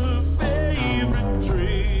her favorite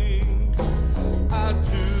drink. I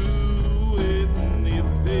do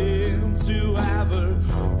anything to have her.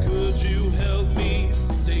 Could you help me,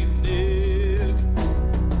 Saint Nick?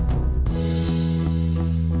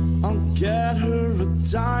 I'll get her a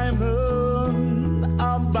diamond,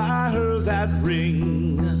 I'll buy her that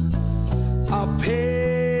ring. I'll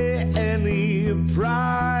pay any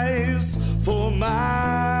price for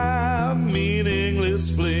my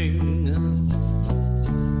meaningless fling.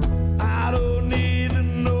 I don't need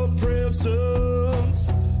no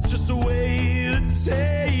presents, just a way to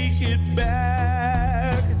take it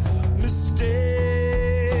back.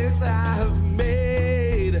 Mistakes I have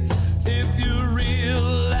made, if you're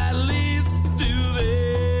real, at least do that.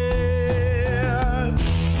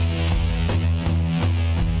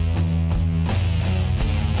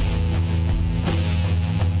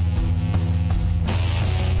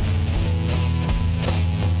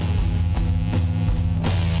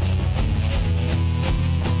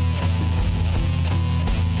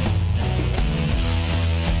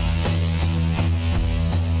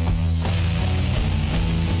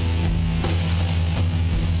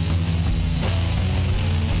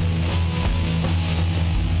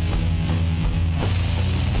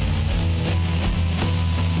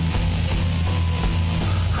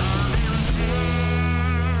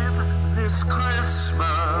 This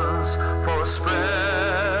Christmas for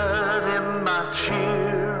spreading my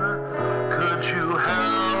cheer. Could you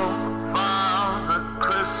help, Father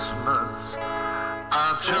Christmas?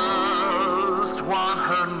 I just want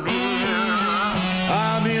her near.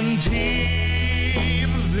 I'm in deep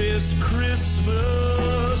this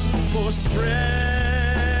Christmas for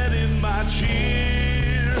spreading my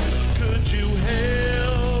cheer. Could you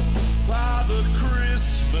help, Father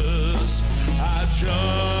Christmas? I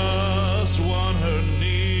just want her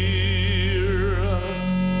near.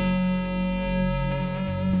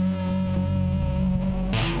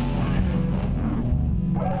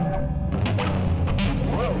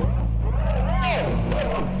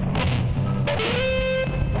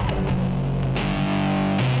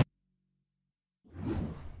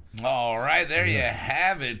 All right, there you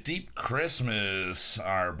have it. Deep Christmas,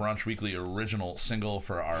 our Brunch Weekly original single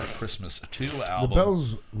for our Christmas 2 The album.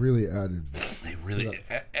 bells really added. They really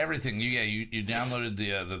everything. You downloaded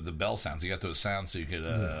the bell sounds. You got those sounds so you could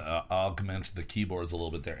augment the keyboards a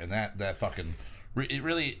little bit there, and that fucking it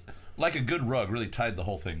really, like a good rug, really tied the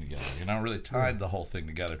whole thing together. Really tied the whole thing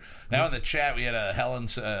together. Now in the chat we had Helen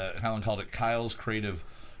called it Kyle's Creative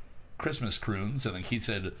Christmas Croons, and then Keith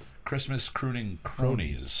said Christmas Crooning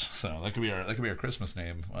Cronies. So that could be our Christmas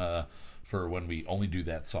name for when we only do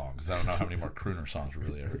that song, because I don't know how many more crooner songs we're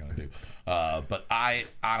really ever going to do. But I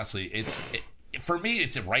honestly, for me,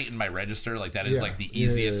 it's right in my register. Like that is like the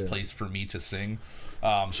easiest place for me to sing.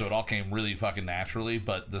 So it all came really fucking naturally.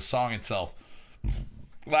 But the song itself,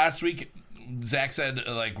 last week, Zach said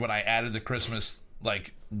like when I added the Christmas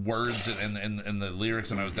like words and the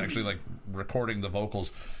lyrics, and I was actually like recording the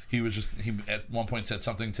vocals, he at one point said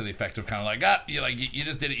something to the effect of kind of like, you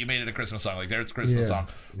just did it, you made it a Christmas song, like there's a Christmas song,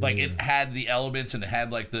 like it had the elements and it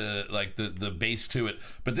had like the bass to it,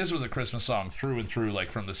 but this was a Christmas song through and through, like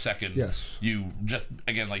from the second you just,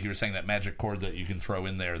 again, like you were saying, that magic chord that you can throw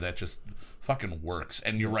in there that just fucking works.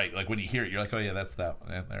 And you're right. Like when you hear it, you're like, oh yeah, that's that.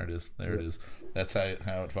 Yeah, there it is. There it is. That's how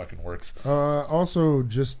it fucking works. Also,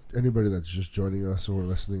 just anybody that's just joining us or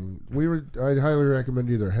listening, I'd highly recommend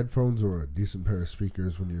either headphones or a decent pair of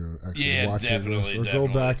speakers when you're actually watching this, or go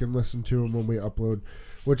back and listen to them when we upload.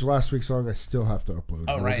 Which last week's song I still have to upload.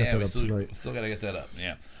 Oh, right, yeah, we still got to get that up,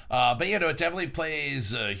 yeah. But, you know, it definitely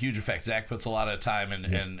plays a huge effect. Zach puts a lot of time or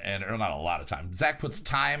not a lot of time. Zach puts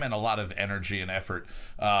time and a lot of energy and effort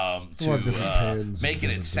to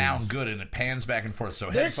making it sound good, and it pans back and forth.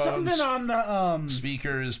 So there's headphones, something on the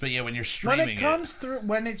speakers, but yeah, when you're streaming when it comes through,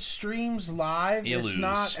 when it streams live, it's lose.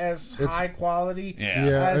 Not as high quality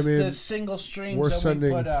yeah, as I mean, the single streams we're that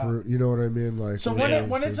sending we put out. through, you know what I mean? Like, so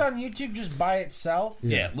when it's on YouTube just by itself,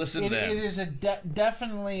 listen to that. It is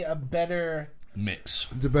definitely a better mix.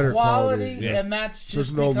 It's a better quality. And that's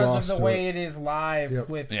just no because of the way it is live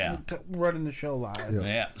with running the show live.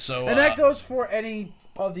 Yeah. So and that goes for any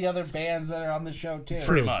of the other bands that are on the show too.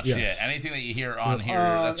 Pretty much, yeah. Anything that you hear on here,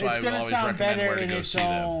 that's why I would always recommend where to go see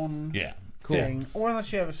them. Yeah. Cool. Thing. Or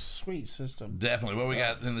unless you have a sweet system. Definitely. What we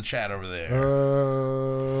got in the chat over there?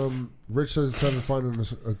 Rich says it's having fun on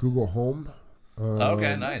a Google Home.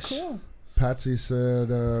 Okay, nice. Cool. Patsy said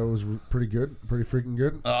it was pretty good, pretty freaking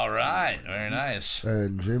good. All right, very nice.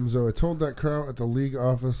 And James, I told that crowd at the league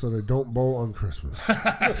office that I don't bowl on Christmas.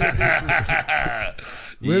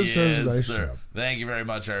 Liz says nice job. Thank you very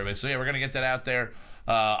much, everybody. So yeah, we're gonna get that out there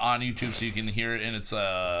on YouTube so you can hear it in its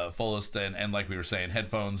fullest. And like we were saying,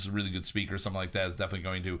 headphones, really good speaker, something like that is definitely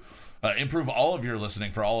going to improve all of your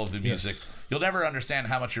listening for all of the music. Yes. You'll never understand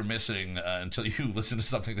how much you're missing until you listen to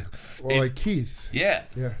something that... Well, like Keith. Yeah.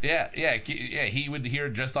 He would hear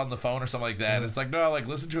it just on the phone or something like that. And it's like, no, like,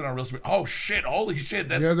 listen to it on real speaker. Oh, shit, holy shit.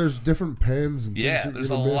 That's... Yeah, there's different pans and things that there's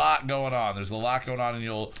a lot going on. There's a lot going on, and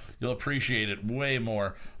you'll appreciate it way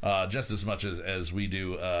more, just as much as we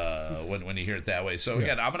do when you hear it that way. So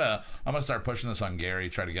again, I'm gonna start pushing this on Gary,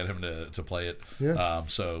 try to get him to play it. Yeah.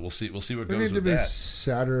 So we'll see what goes with that. There need to be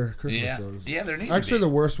sadder Christmas songs. Yeah, there needs actually to be. The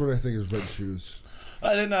worst one I think is Red Shoes.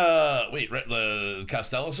 Then the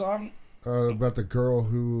Costello song about the girl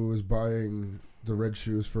who was buying the red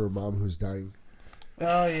shoes for her mom who's dying.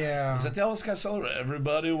 Oh yeah, is that the Elvis Costello?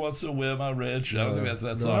 Everybody wants to wear my red shoes. I don't think that's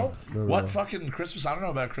that song. No, what fucking Christmas? I don't know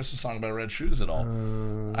about a Christmas song about red shoes at all.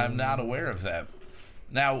 I'm not aware of that.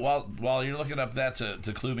 Now, while you're looking up that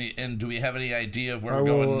to clue me in, do we have any idea of where we're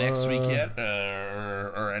going next week yet,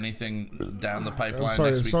 or anything down the pipeline? I'm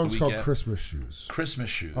sorry, next the week, song's called Christmas Shoes. Christmas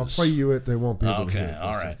Shoes. I'll play you it. They won't be able to hear it.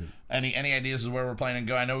 All right. Any ideas of where we're planning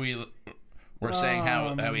to go? I know we're saying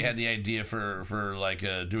how we had the idea for like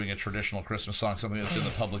doing a traditional Christmas song, something that's in the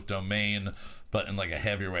public domain, but in like a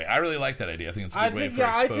heavier way. I really like that idea. I think it's a good way for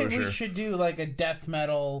exposure. I think we should do like a death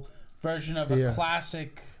metal version of a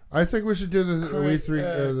classic. I think we should do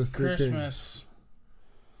the Christmas.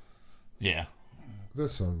 Yeah.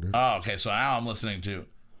 This song, dude. Oh, okay. So now I'm listening to.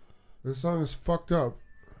 This song is fucked up.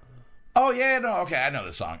 Oh yeah, no, okay. I know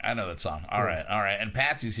the song. All right. And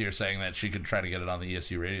Patsy's here saying that she could try to get it on the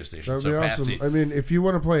ESU radio station. That'd be awesome. Patsy, I mean, if you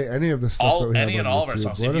want to play any of the stuff that we have on all YouTube, of our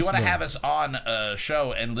songs, if you want to have us on a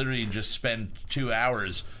show and literally just spend 2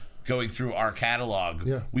 hours going through our catalog,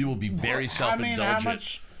 we will be very self-indulgent. How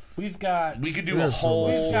much? We could do a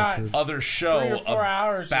whole other show 3 or 4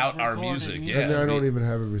 hours about our music. Yeah, and I don't even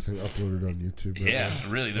have everything uploaded on YouTube. Yeah,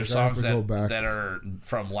 really. There's songs that are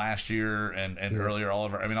from last year and earlier. All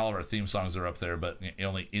of our theme songs are up there, but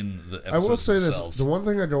only in the episodes I will say themselves. this: the one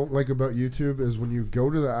thing I don't like about YouTube is when you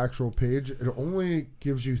go to the actual page, it only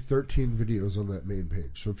gives you 13 videos on that main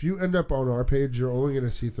page. So if you end up on our page, you're only going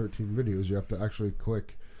to see 13 videos. You have to actually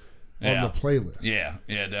click on the playlist. Yeah,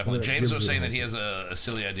 definitely. James was saying that he has a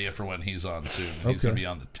silly idea for when he's on soon. He's going to be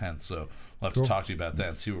on the 10th, so we'll have to talk to you about that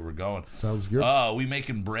and see where we're going. Sounds good. We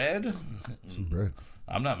making bread? Some bread.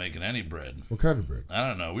 I'm not making any bread. What kind of bread? I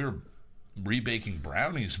don't know. We were rebaking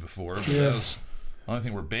brownies before, but that was the only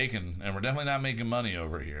thing we're baking, and we're definitely not making money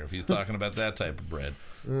over here if he's talking about that type of bread.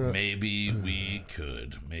 Maybe we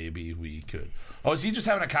could. Oh, is he just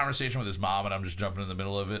having a conversation with his mom and I'm just jumping in the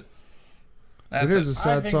middle of it? It is a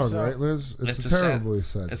sad song, right, Liz? It's a terribly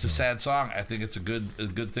sad song. It's a sad song. I think it's a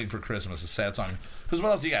good thing for Christmas. A sad song. Because what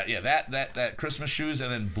else you got? Yeah, that Christmas Shoes and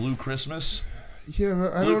then Blue Christmas. Yeah,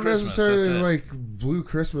 but I don't necessarily like Blue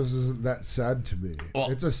Christmas. Isn't that sad to me? Well,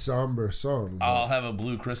 it's a somber song. I'll have a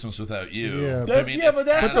Blue Christmas without you. Yeah, but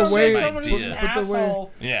that's the way someone who's an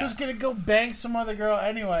asshole who's gonna go bang some other girl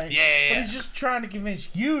anyway. Yeah. But he's just trying to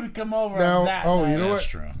convince you to come over. Now, on that you night. know what?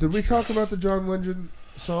 True. Did we talk about the John Legend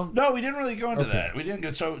song? No, we didn't really go into Okay. that. We didn't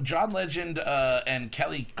go. So John Legend and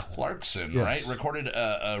Kelly Clarkson, Yes. right, recorded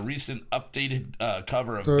a recent updated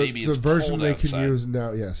cover of The, "Baby the It's version Cold they Outside." can use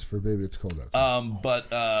now, yes, for Baby It's Cold Outside.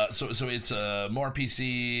 But so it's more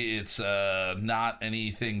PC. It's not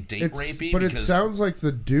anything date rapey. But it because, sounds like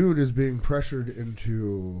the dude is being pressured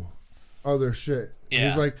into other shit. Yeah.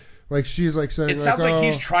 He's like she's like saying, It sounds like, like oh,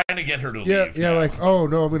 he's trying to get her to yeah, leave. yeah, now. like, oh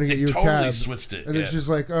no, I'm gonna get They you a totally cab. switched it, and then yeah. she's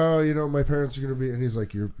like, oh, you know, my parents are gonna be, and he's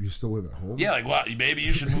like, you still live at home? Yeah, like, well, maybe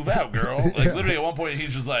you should move out, girl. Like, literally, at one point,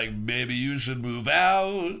 he's just like, maybe you should move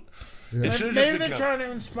out. Yeah. It should've Maybe just they're become- trying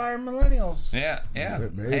to inspire millennials. Yeah, yeah.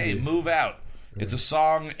 Maybe. Hey, move out. It's a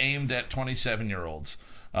song aimed at 27-year-olds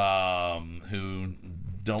who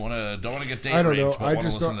don't want to get date I don't raped, know. but I wanna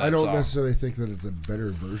just listen don't. to I that don't song. necessarily think that it's a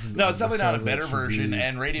better version. No, of it's the definitely not a song better that should version, be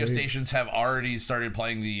and radio made. stations have already started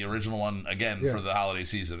playing the original one again Yeah. for the holiday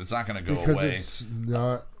season. It's not going to go because away. it's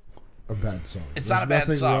not a bad song. It's There's not a bad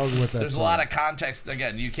nothing song. wrong with that There's song. a lot of context.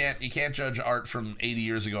 Again, you can't judge art from 80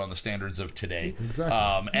 years ago on the standards of today.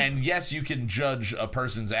 Exactly. And yes, you can judge a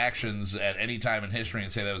person's actions at any time in history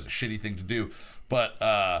and say that was a shitty thing to do. But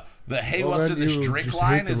the "Hey, Well, what's then in this you drink" just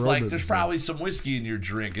line hate the is like, Romans, there's then. probably some whiskey in your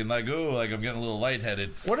drink, and like, oh, like I'm getting a little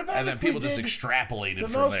lightheaded. What about and then if we people just did extrapolated The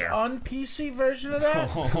from most there. un-PC version of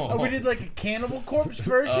that? Or we did like a Cannibal Corpse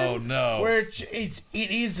version. Oh, no. Where it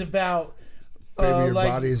is about Baby, your like,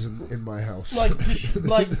 body's in my house. like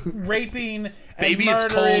like raping and Baby, it's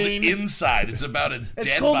cold murdering. inside. It's about a It's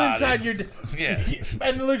dead cold body. inside your. Yeah.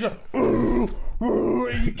 And the lyrics are. "Ooh, ooh,"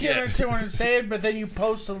 and you can't Yeah. understand what it's saying, but then you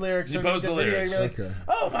post the lyrics. You or post the the video, lyrics. and you're like, Okay.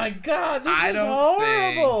 oh my god, this I is don't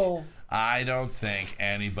think- horrible. I don't think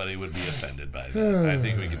anybody would be offended by that. I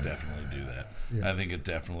think we could definitely do that. Yeah. I think it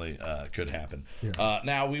definitely could happen.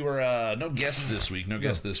 Now we were no guest this week. No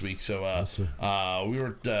guest this week. So we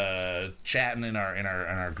were chatting in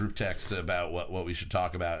our group text about what we should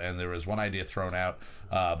talk about, and there was one idea thrown out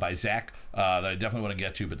by Zach that I definitely want to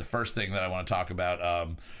get to. But the first thing that I want to talk about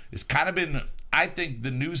is kind of been, I think,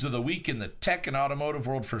 the news of the week in the tech and automotive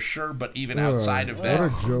world for sure, but even outside of that.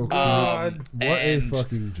 What a joke. God. What a and,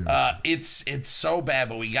 fucking joke. It's so bad,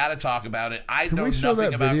 but we got to talk about it. I Can know we show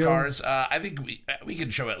nothing that about video? cars. I think we can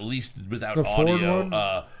show at least without The Ford audio.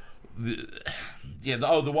 one?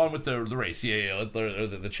 The one with the race. Yeah,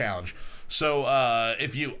 the challenge. So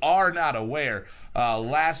if you are not aware,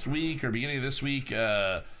 last week or beginning of this week,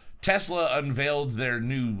 Tesla unveiled their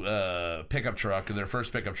new pickup truck, their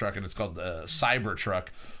first pickup truck, and it's called the Cybertruck,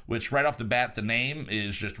 which right off the bat, the name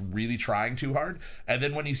is just really trying too hard. And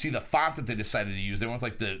then when you see the font that they decided to use, they went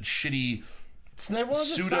with like the shitty So they wanted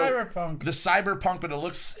the pseudo cyberpunk. the cyberpunk, but it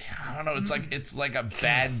looks, I don't know, it's like a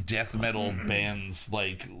bad death metal band's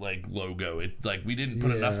like logo. It like we didn't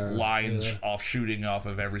put enough lines shooting off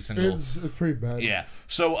of every single. It's pretty bad. Yeah.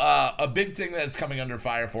 So a big thing that's coming under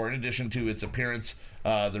fire for, in addition to its appearance,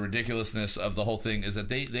 the ridiculousness of the whole thing, is that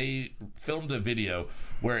they filmed a video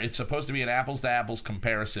where it's supposed to be an apples to apples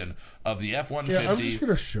comparison of the F-150. Yeah, I'm just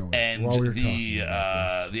gonna show it and while we're the talking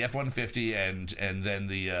about the F-150 and then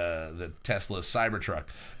the Tesla Cybertruck.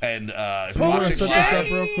 And if You you're want to watching set live-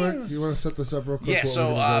 this up real quick? You want to set this up real quick? yeah, what we're so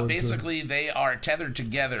gonna go into? basically they are tethered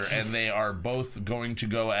together, and they are both going to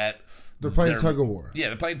go at. They're playing their- tug of war. Yeah,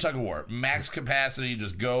 they're playing tug of war. Max capacity,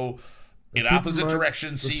 just go in Keep in opposite mind,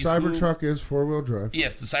 directions. The See who- Cybertruck is 4-wheel drive.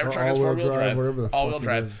 Yes, the Cybertruck Or is all-wheel four-wheel drive. whatever the fuck all-wheel it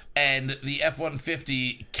drive. is. And the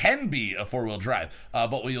F-150 can be a four-wheel drive.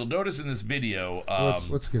 But what you'll notice in this video... Let's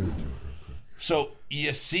get into it. So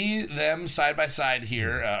you see them side by side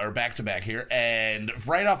here, or back to back here, and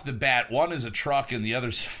right off the bat, one is a truck and the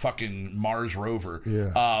other's fucking Mars rover.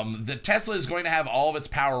 Yeah. The Tesla is going to have all of its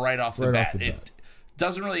power right off the Right bat. off the It bat.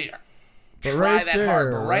 doesn't really But try right that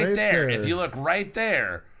hard, there, but right right there, there. if you look right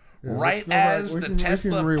there, right let's go back. as We the can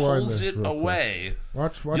Tesla rewind pulls this it real quick. away.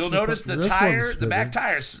 Watch You'll notice the this tire, one's the back spinning.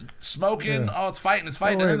 tires smoking. Yeah. Oh, it's fighting,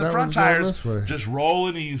 wait, and then the that front one's going tires this way. just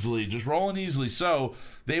rolling easily. So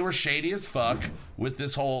they were shady as fuck with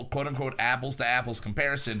this whole quote unquote apples to apples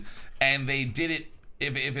comparison, and they did it.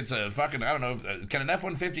 If it's a fucking, I don't know, can an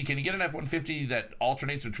F-150, can you get an F-150 that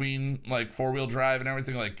alternates between like four-wheel drive and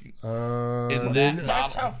everything like in that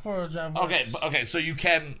That's model? how four-wheel drive works. Okay, so you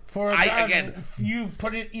can. Four-wheel I drive, again. you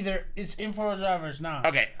put it either it's in four-wheel drive or it's not.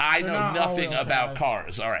 Okay, I They're know not nothing all-wheel about drive.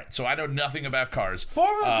 cars. All right, so I know nothing about cars.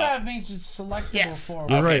 Four-wheel drive means it's selectable Yes. four-wheel.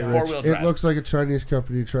 You're Okay, right, four-wheel Rich. drive. It looks like a Chinese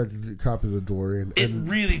company tried to copy the DeLorean. It and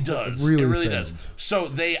really does. really it really failed. does. So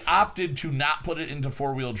they opted to not put it into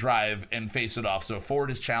four-wheel drive and face it off. So Ford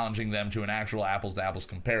is challenging them to an actual apples-to-apples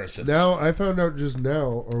comparison. Now, I found out just now,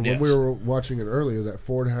 or when Yes. we were watching it earlier, that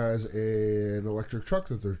Ford has an electric truck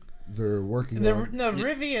that they're working on. No,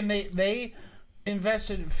 Rivian, they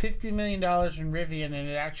invested $50 million in Rivian, and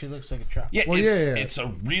it actually looks like a truck. Yeah, Well, it's a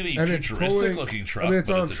really And it's futuristic pulling, looking truck. I mean, it's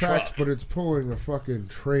but on it's a tracks, truck. but it's pulling a fucking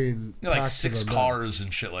train. You know, like packed to 6 the cars max.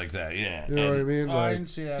 and shit like that. Yeah, You know what I mean? Oh, I Like, didn't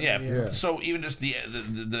see that. Yeah, video. Yeah. so even just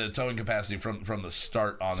the towing capacity from the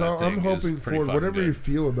start on so that thing I'm hoping is pretty Ford, fucking whatever good. you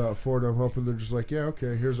feel about Ford, I'm hoping they're just like, yeah,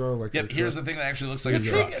 okay, here's our electric. Yep, here's the truck. thing that actually looks like a The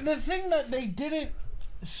truck. thing, the thing that they didn't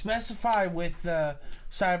specify with the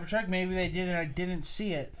Cybertruck, maybe they did and I didn't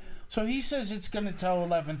see it. So he says it's going to tow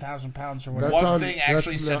 11,000 pounds or whatever. That's One on- thing that's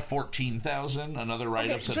actually said not- 14,000. Another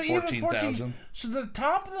write-up Okay, said so even 14,000. So the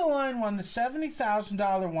top of the line one, the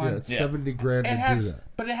 $70,000 one, Yeah, it's 70 grand to it has, do that.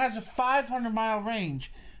 but it has a 500-mile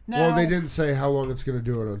range. Now, Well, they didn't say how long it's going to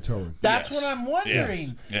do it on towing. That's Yes. what I'm wondering.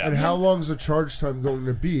 Yes. Yeah. And how long's the charge time going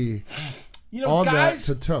to be? You know, on that guys,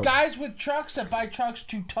 to tow. guys with trucks that buy trucks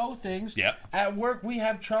to tow things. Yep. At work, we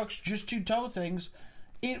have trucks just to tow things.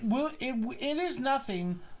 It is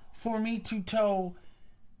nothing for me to tow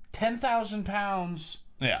 10,000 pounds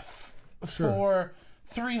Yeah. for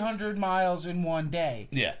 300 miles in one day.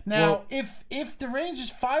 Yeah. Now, if the range is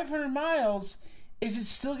 500 miles, is it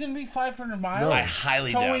still going to be 500 miles? No. I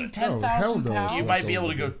highly doubt Towing it. 10,000 No, hell no, pounds? You it's might not be able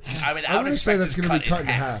to go. I mean, I I'm would going to say expect that's it going to be cut in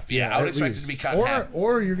half. Yeah, I would at expect it least. to be cut in half.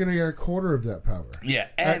 Or you're going to get a quarter of that power. Yeah,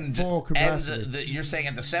 at and full capacity. and you're saying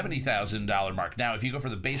at the $70,000 mark. Now, if you go for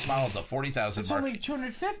the base model at the $40,000 It's mark, only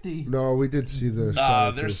 250. No, we did see the.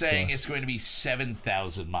 shot they're of saying Plus. it's going to be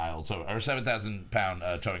 7,000 miles or 7,000 pound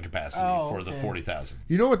towing capacity for the okay. 40,000.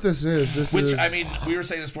 You know what this is? This Which is. I mean, we were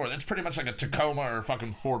saying this before. That's pretty much like a Tacoma or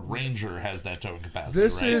fucking Ford Ranger has that towing capacity.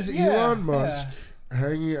 This right? is Yeah, Elon Musk yeah.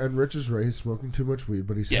 hanging and Rich's Ray smoking too much weed,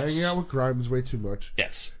 but he's Yes. hanging out with Grimes way too much.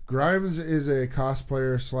 yes. Grimes is a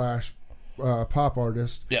cosplayer slash pop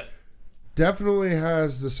artist. Yep. Definitely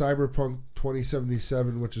has the Cyberpunk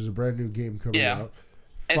 2077, which is a brand new game coming Yeah. out.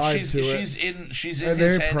 And Vibe she's to it. she's in And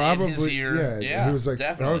his they head, probably in his ear. yeah. He was like,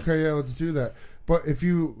 definitely. okay, yeah, let's do that. But if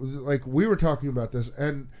you like, we were talking about this,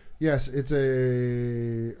 and yes, it's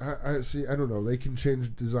a. I see. I don't know. They can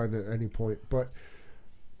change design at any point, but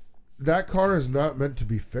that car is not meant to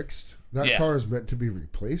be fixed. That Yeah. car is meant to be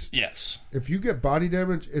replaced. Yes. If you get body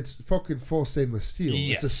damage, it's fucking full stainless steel.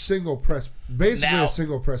 Yes. It's a single press, basically Now, a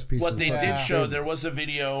single press piece. What of they fucking did show, stainless. there was a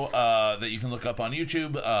video that you can look up on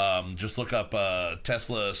YouTube. Just look up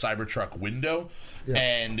Tesla Cybertruck window, Yeah.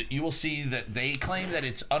 and you will see that they claim that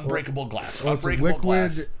it's unbreakable glass. Well, it's a Unbreakable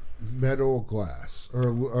liquid glass. metal glass,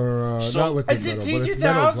 or So- not liquid Is it metal, but it's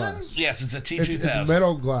metal T2000? glass. Yes, it's a T2000. It's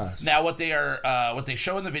metal glass. Now, what they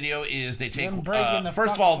show in the video is they take. Them breaking the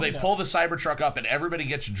First of all, fucking they window. pull the Cybertruck up, and everybody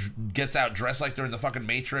gets out dressed like they're in the fucking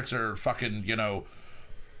Matrix or fucking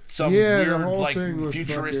some Yeah, the weird whole like thing was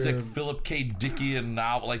futuristic fucking- Philip K. Dickian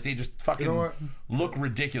novel. Like they just fucking You know what? look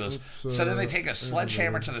ridiculous. Let's, So then they take a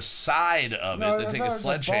sledgehammer to the side of No, it. I They take thought a it was a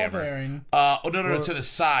ball sledgehammer. bearing. No, to the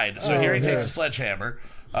side. So here he takes yeah. a sledgehammer.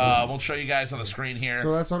 We'll show you guys on the screen here.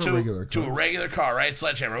 So that's on a to, regular to car. a regular car, right?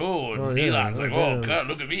 Sledgehammer. Ooh, Oh, and yeah. Elon's like, Oh, oh damn. god,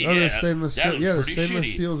 look at me. Oh, yeah, the stainless that steel. looks Yeah, the pretty stainless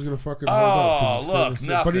shitty. steel is gonna fucking hold up. 'cause Oh, it's look, stainless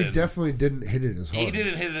steel. But he nothing. definitely didn't hit it as hard. He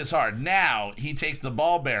didn't hit it as hard. Now he takes the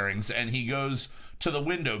ball bearings and he goes to the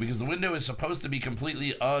window because the window is supposed to be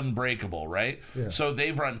completely unbreakable, right? Yeah. So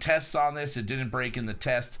they've run tests on this. It didn't break in the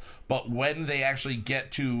test, but when they actually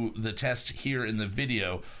get to the test here in the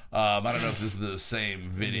video, I don't know if this is the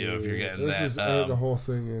same video. If you're getting this that, is the whole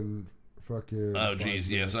thing in fucking. oh 5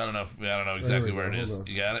 geez, minutes. yes. I don't know exactly we where go, it is. hold on.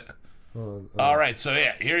 You got it. Hold on. All right, so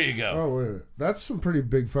yeah, here you go. Oh wait, that's some pretty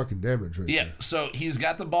big fucking damage right Yeah, there. so he's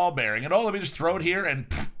got the ball bearing, and let me just throw it here and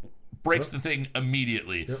breaks the thing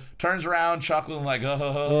immediately. Yep. Turns around, chuckling like, Like,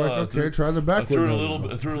 okay, try the back I threw it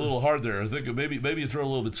window. I threw it a little hard there. I think maybe you throw a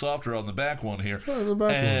little bit softer on the back one here. Try the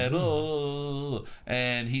back and one.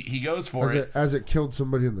 and he goes for As it killed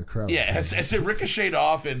somebody in the crowd. Yeah, as it ricocheted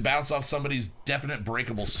off and bounced off somebody's definite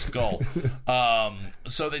breakable skull.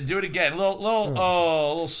 So they do it again,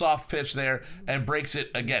 little soft pitch there, and breaks it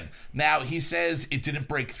again. Now he says it didn't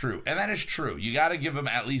break through, and that is true. You got to give him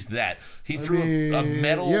at least that. He threw a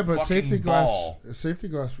metal fucking safety ball. glass. Safety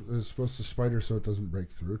glass is supposed to spider so it doesn't break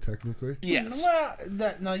through. Technically, Yes.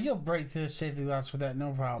 Well, you'll break through the safety glass with that,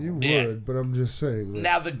 no problem. you would, Yeah. but I'm just saying. That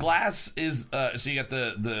Now the glass is so you got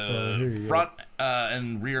here the you front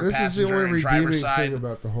and rear this is the passenger only and driver's redeeming side. thing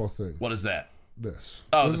about the whole thing. What is that? This.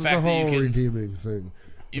 Oh, this the is fact the that you whole can- redeeming thing.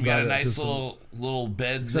 You've got a about it, nice 'cause little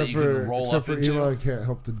bed that except you for can roll except up for into. Elon can't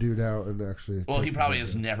help the dude out and actually. Well, take he the probably bed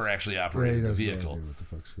has down. never actually Yeah, he operated the doesn't know vehicle. what the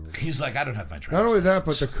fuck's going on. He's like, I don't have my driver's Not only that,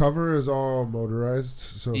 but the license. cover is all motorized,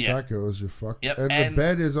 so if Yeah. that goes, you're fucked. Yep, And and- the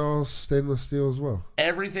bed is all stainless steel as well.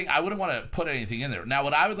 Everything. I wouldn't want to put anything in there. Now,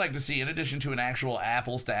 what I would like to see, in addition to an actual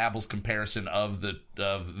apples to apples comparison of that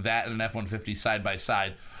and an F-150 side by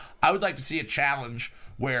side, I would like to see a challenge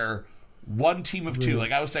where one team of two,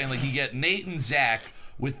 like I was saying, like you get Nate and Zach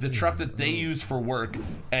with the truck that they use for work,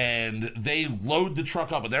 and they load the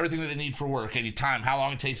truck up with everything that they need for work. Any time, how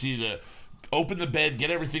long it takes you to open the bed,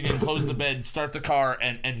 get everything in, close the bed, start the car,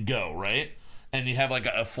 and go, right? And you have like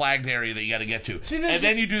a flagged area that you got to get to. And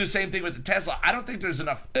then you do the same thing with the Tesla. I don't think there's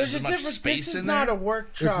enough There's a much difference. space This is in not there. a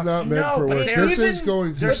work truck. It's not meant no, for but work. they're This is even-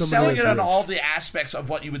 going They're through some selling it on measures. all the aspects of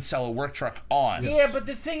what you would sell a work truck on. Yeah, but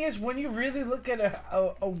the thing is, when you really look at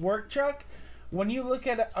a work truck, when you look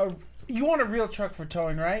at you want a real truck for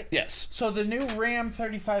towing, right? Yes. So the new Ram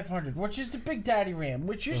 3500, which is the Big Daddy Ram,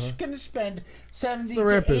 which you're going to spend $70,000 The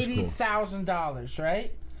Ram to is cool. $80,000,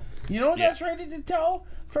 right? You know what Yeah. that's rated to tow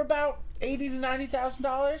for about $80,000 to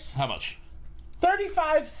 $90,000? How much?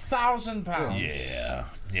 35,000 pounds. Yeah.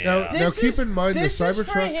 Yeah. Now keep in mind the this is for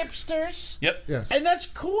Cybertruck. hipsters. Yep. Yes. And that's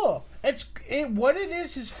cool. What it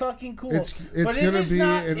is fucking cool. It's but gonna it is be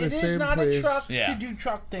not, in the it is same not place. a truck Yeah. to do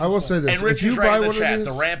truck things. I will with. say this: And if Rich you is buy right in one the chat. of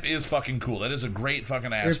The these, ramp is fucking cool. That is a great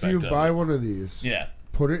fucking if aspect you of buy it. one of these, Yeah.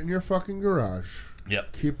 put it in your fucking garage.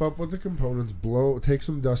 Yep. Keep up with the components. Take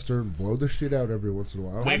some duster and blow the shit out every once in a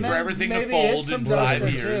while. Wait And for then everything to maybe fold hit some in 5 duster,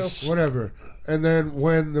 years. too. Whatever. And then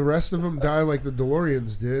when the rest of them die, like the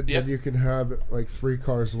DeLoreans did, Yep. then you can have like 3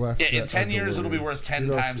 cars left. Yeah, in that 10 are years, it'll be DeLoreans. worth 10 You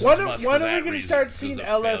know, times When as are, much when for are that we going to reason, start 'cause seeing of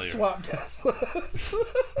LS failure. swap Teslas?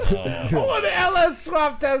 Oh. I want an LS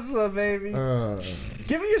swap Tesla, baby.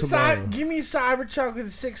 Give me a tomorrow. give me a Cybertruck with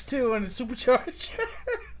a 6.2 and a supercharger.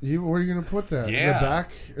 Where are you going to put that? In Yeah. the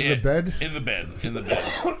back? In Yeah, the bed? In the bed. In the bed.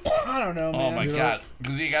 I don't know, man. Oh my You know- god!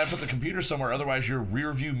 Because you got to put the computer somewhere, otherwise your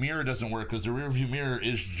rear view mirror doesn't work. Because the rear view mirror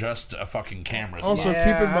is just a fucking camera. Also, Yeah,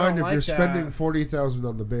 keep in I mind don't if like you're that. spending $40,000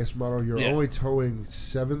 on the base model, you're Yeah. only towing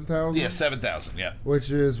 $7,000. Yeah, 7,000. Yeah. Which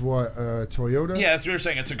is what Toyota. Yeah, that's what we were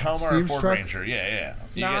saying. It's a Tacoma or a Steve's Ford truck? Ranger. Yeah, yeah.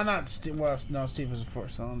 You No, get- not Steve. Well, no, Steve is a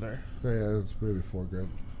 4-cylinder. Yeah, it's maybe $4,000.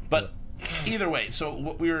 But either way, so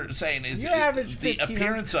what we were saying is You average the 1,500.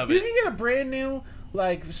 appearance of You it. can get a brand new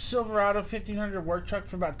like Silverado 1500 work truck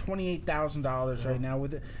for about $28,000 right now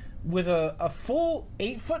with a full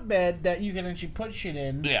 8-foot bed that you can actually put shit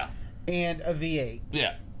in. Yeah, And a V8.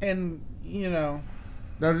 yeah. And you know,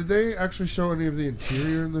 Now, did they actually show any of the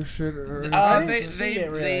interior in this shit? Or I They, didn't see it,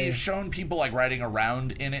 really. they've shown people like riding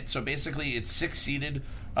around in it. So basically, it's 6-seated.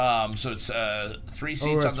 So it's 3 seats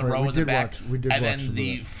on that's the right. row We in the did back, watch- we did and watch then some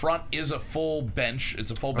the of that. front is a full bench.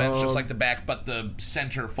 It's a full bench, just like the back, but the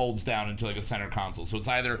center folds down into like a center console. So it's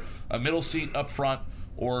either a middle seat up front,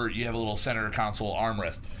 or you have a little center console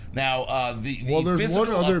armrest. Now, the Well, there's physical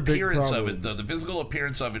one other big appearance of problem. it, though, the physical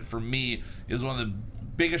appearance of it for me is one of the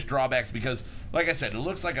biggest drawbacks because, like I said, it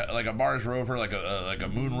looks like a Mars rover, like a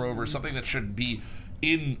moon rover, something that should be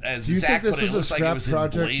in, as Do you Zach think this put it, was it a looks like it scrap was in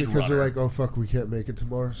project Blade because Runner. they're like, oh fuck, we can't make it to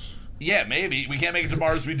Mars? Yeah, maybe. We can't make it to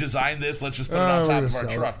Mars. We designed this. Let's just put it Oh, on we're top gonna of our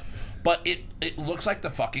sell truck. But it looks like the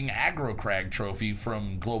fucking Aggro Crag trophy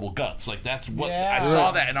from Global Guts. Like, that's what... Yeah. I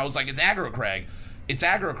saw that, and I was like, it's Aggro Crag. It's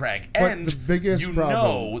Aggro Crag. And the biggest you problem-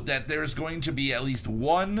 know that there's going to be at least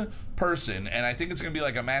one person, and I think it's going to be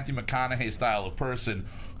like a Matthew McConaughey style of person,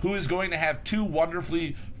 who is going to have 2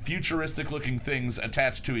 wonderfully futuristic-looking things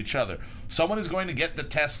attached to each other. Someone is going to get the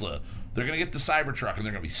Tesla. They're going to get the Cybertruck, and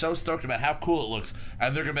they're going to be so stoked about how cool it looks,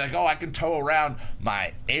 and they're going to be like, oh, I can tow around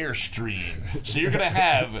my Airstream. So you're going to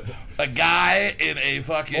have a guy in a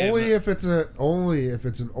fucking... Only if it's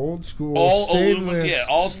an old school all stainless. aluminum, yeah,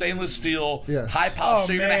 all stainless steel, Yes. high polish. Oh,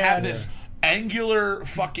 So you're going to have man. this angular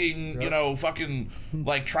fucking, fucking,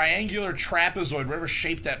 like, triangular trapezoid, whatever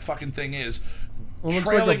shape that fucking thing is, It looks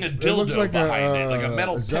trailing like a it dildo looks like behind it, like a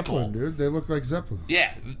metal Zeppelin, pickle. dude. They look like Zeppelins.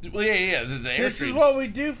 Yeah, well, yeah. The this is Airstreams. what we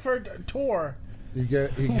do for tour. You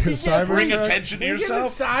get get Cybertruck. Bring attention to We get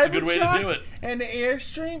yourself. a It's a good way to do Cybertruck it. and the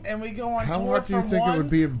Airstream, and we go on How tour hot do you from think it one would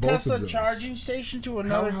be in both of Tesla those? charging station to How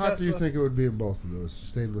another hot Tesla. do you think it would be in both of those?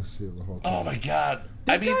 Stainless steel the whole time. Oh my god!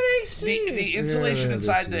 They've I mean, got AC. the insulation Yeah,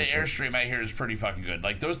 inside they the see it. Airstream I hear is pretty fucking good.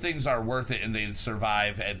 Like those things are worth it, and they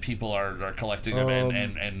survive, and people are collecting them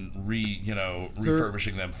and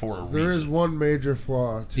refurbishing them for a There is reason. one major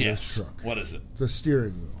flaw to Yes. this truck. What is it? The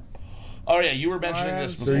steering wheel. Oh yeah, you were mentioning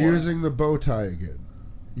this before. They're using the bow tie again.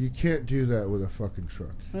 You can't do that with a fucking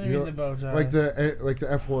truck. What do you mean the bow tie? Like the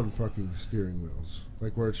F1 fucking steering wheels,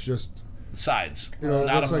 like where it's just Sides. You know,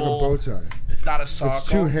 Not it's a like full. a bow tie. It's not a saw. It's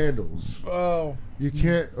two handles. Oh. You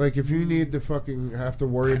can't, like, if you need to fucking have to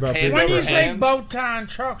worry about Hand When over you say hands? bow tie and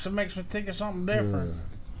trucks, it makes me think of something different.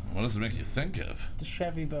 What does it make you think of? The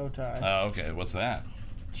Chevy bow tie. Oh, okay. What's that?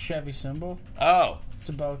 Chevy symbol. Oh, It's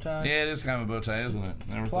a bow tie. yeah, it is kind of a bow tie, isn't it?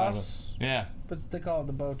 Never thought Plus, of it. Yeah. but they call it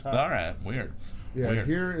the bow tie. All right. Weird. Yeah, Weird.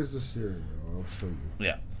 here is the steering wheel. I'll show you.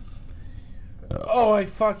 Yeah. Oh, I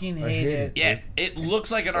fucking hate hate it. it. Yeah, it looks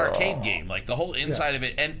like an arcade game, like the whole inside of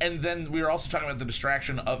it, and then we were also talking about the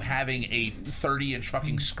distraction of having a 30-inch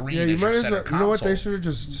fucking screen. Yeah, you as your might as center well. You know what? They console. should have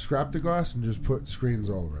just scrapped the glass and just put screens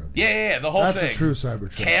all around. Yeah, the whole That's thing. a true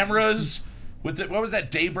Cybertruck. Cameras. With the, what was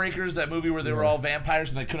that, Daybreakers, that movie where they were all vampires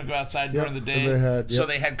and they couldn't go outside during the day? and So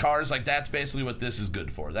they had cars. Like, that's basically what this is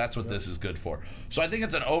good for. That's what this is good for. So I think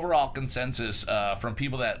it's an overall consensus from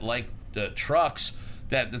people that like trucks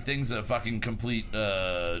that the thing's a fucking complete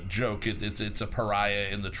joke. It's a pariah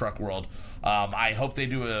in the truck world. I hope they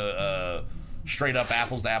do a straight up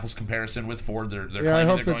apples to apples comparison with Ford. They're Yeah, I claiming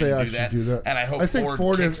hope they're that going they to actually do that. And I hope think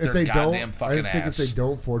Ford if kicks their they goddamn don't, fucking I think ass. if they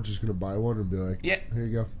don't, Ford's just going to buy one and be like, Yeah. here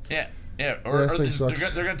you go. Yeah, or this thing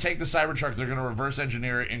sucks. they're going to take the Cybertruck, they're going to reverse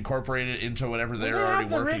engineer it, incorporate it into whatever they're They have already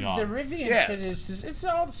the working on. The Rivian Yeah. shit is just, it's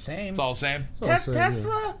all the same. It's all the same. It's all the same, yeah.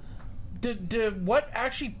 Tesla, what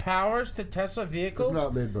actually powers the Tesla vehicles It's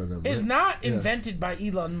not made by them. is right? not Yeah. invented by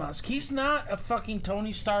Elon Musk. He's not a fucking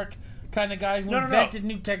Tony Stark kind of guy who No. invented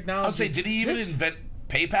new technology. I would say, did he even This- invent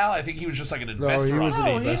PayPal? I think he was just like an investor. he was on an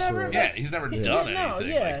it. No, he investor. never- Yeah, he's never He done didn't anything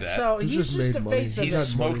know, yeah. like that. So He's he's just just made the money. face of He's had it.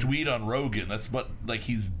 smoked money. weed on Rogan. That's what, like,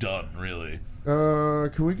 he's done, really.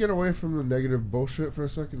 Can we get away from the negative bullshit for a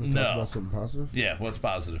second and No. talk about something positive? Yeah, what's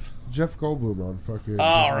positive? Jeff Goldblum on fucking.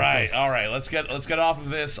 All Disney right, Plus. all right. Let's get off of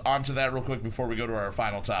this onto that real quick before we go to our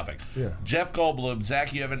final topic. Yeah. Jeff Goldblum.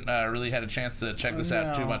 Zach, you haven't really had a chance to check this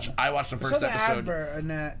out too No. much. I watched the I saw first the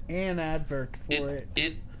episode. an advert for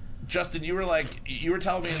it. Justin, you were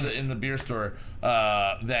telling me in the beer store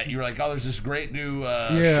that you were like, oh, there's this great new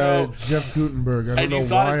show. Jeff Gutenberg. I don't And know you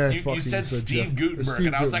thought why I you fucking said Steve Jeff, Gutenberg, Steve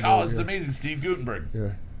and I was like, Gutenberg, oh, this is yeah. amazing, Steve Gutenberg. Yeah.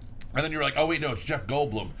 And then you were like, oh wait, no, it's Jeff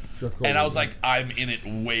Goldblum. Jeff And I was Goldblum. like, I'm in it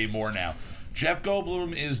way more now. Jeff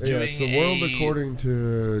Goldblum is Yeah, doing it's the world according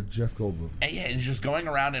to Jeff Goldblum. and yeah, he's just going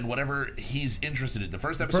around and whatever he's interested in. The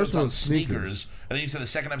first episode's first on one's sneakers, sneakers. and then you said the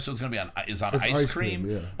second episode's going to be on It's ice cream.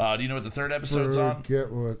 yeah. Do you know what the third episode's on?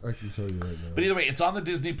 Forget what I can tell you right now. But either way, it's on the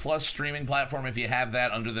Disney Plus streaming platform if you have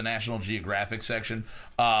that under the National Geographic section.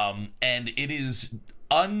 And it is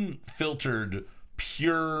unfiltered,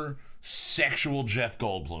 pure sexual Jeff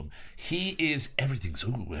Goldblum. He is everything's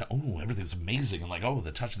everything's amazing, and like, oh,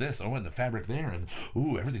 the touch this, oh, and the fabric there, and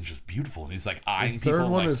ooh, everything's just beautiful. And he's like eyeing third people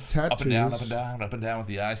one like, is up and down, tattoos. up and down, up and down with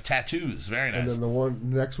the eyes. Tattoos, very and nice. then the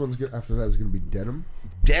next one's after that is going to be denim,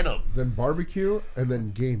 Denim. then barbecue, and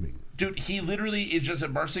then gaming. Dude, he literally is just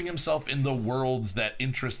immersing himself in the worlds that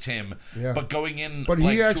interest him, Yeah. but going in But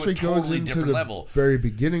like, he actually to a goes totally into different the level. very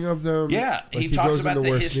beginning of them. Yeah, Like, he talks goes about into the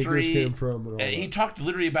where history. sneakers came from. And all He that. talked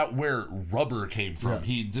literally about where rubber came from. Yeah.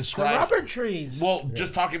 He The described rubber trees. well,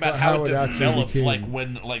 just talking about But how, how it it actually developed, became. like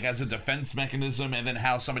when, like as a defense mechanism, and then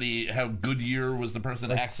how Goodyear was the person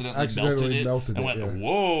that accidentally melted it and went, yeah.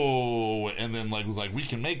 whoa, and then like was like, we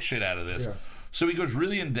can make shit out of this. Yeah. So he goes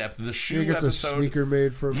really in depth. The shoe He gets episode, a sneaker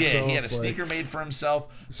made for himself. yeah, he had a like, sneaker made for himself.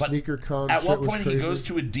 But Sneaker con at shit one was point, he crazy. goes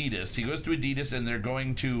to Adidas. He goes to Adidas, and they're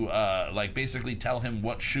going to like basically tell him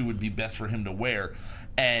what shoe would be best for him to wear,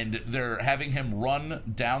 and they're having him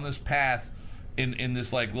run down this path in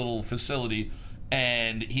this like little facility,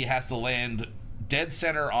 and he has to land dead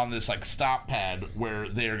center on this like stop pad where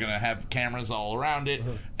they're gonna have cameras all around it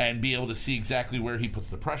and be able to see exactly where he puts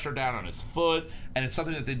the pressure down on his foot. And it's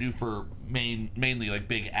something that they do for mainly like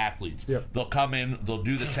big athletes. Yep. They'll come in, they'll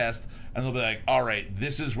do the test, and they'll be like, all right,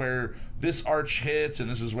 this is where this arch hits, and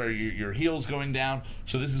this is where your heel's going down,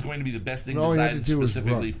 so this is going to be the best thing And all he had designed to do was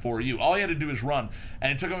specifically run. for you. All you had to do is run.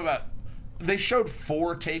 And it took him about, they showed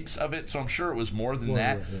 4 takes of it, so I'm sure it was more than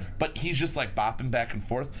that. yeah. But he's just like bopping back and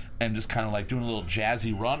forth and just kind of like doing a little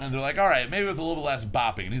jazzy run. And they're like, all right, maybe with a little less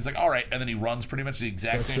bopping. And he's like, all right. And then he runs pretty much the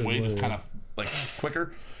exact same way, just kind of like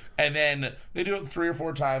quicker. And then they do it 3 or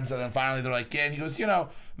 4 times. And then finally they're like, yeah. And he goes,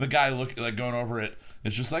 the guy like going over it.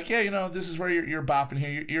 It's just like, yeah, this is where you're bopping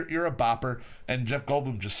here. You're a bopper. And Jeff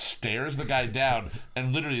Goldblum just stares the guy down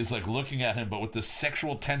and literally is like looking at him, but with this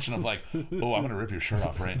sexual tension of like, oh, I'm going to rip your shirt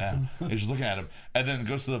off right now. And he's just looking at him. And then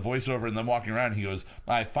goes to the voiceover and then walking around. And he goes,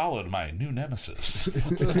 I followed my new nemesis.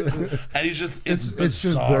 And he's just, it's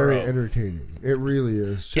just very bizarro. entertaining. It really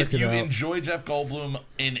is. Check If it you out. enjoy Jeff Goldblum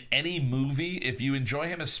in any movie, if you enjoy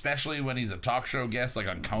him, especially when he's a talk show guest like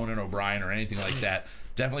on Conan O'Brien or anything like that,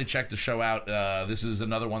 definitely check the show out. This is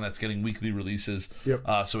another one that's getting weekly releases.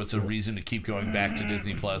 Yep. So it's a reason to keep going back to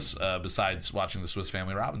Disney Plus. Besides watching the Swiss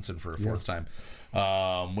Family Robinson for a fourth time,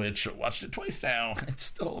 which I watched it twice now. It's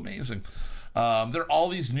still amazing. There are all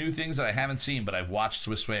these new things that I haven't seen, but I've watched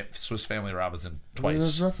Swiss Family Robinson twice.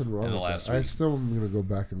 There's nothing wrong in the with last that. week. I still am going to go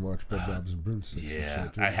back and watch Bedknobs and Broomsticks. Yeah, and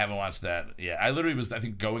shit, too. I haven't watched that. Yeah, I literally was, I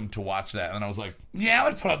think, going to watch that, and then I was like, yeah, I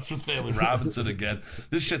would put on Swiss Family Robinson again.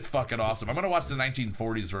 This shit's fucking awesome. I'm going to watch the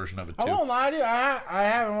 1940s version of it, too. I won't lie to you. I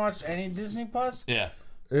haven't watched any Disney Plus Yeah.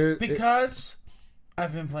 because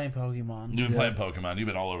I've been playing Pokemon. You've been playing Pokemon. You've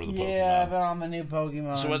been all over the Pokemon. Yeah, I've been on the new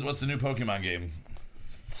Pokemon. So what's the new Pokemon game?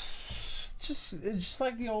 Just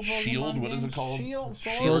like the old Pokemon Shield? What is it games. called? Shield?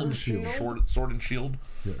 Sword and Shield. Sword and Shield?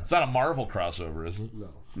 Yeah. It's not a Marvel crossover, is it?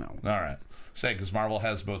 No. All right. Say, because Marvel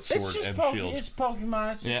has both Sword It's just and Shield. It's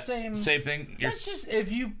Pokemon. It's Yeah, the same. same thing. That's just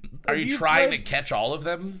if you. Are if you trying played- to catch all of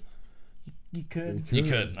them? You could. You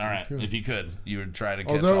could. All right. could. If you could, you would try to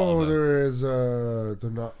catch all of Although them. there is, they're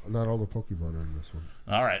not all the Pokemon are in this one.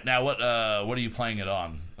 All right. Now, what are you playing it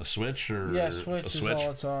on? A Switch or Yeah, a Switch is Switch?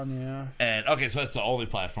 all it's on. Yeah. And okay, so that's the only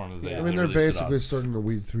platform that they. I mean, they they're released it on. basically starting to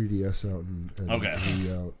weed 3DS out and Okay.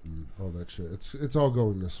 Wii out and all that shit. It's all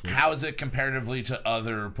going this way. How is it comparatively to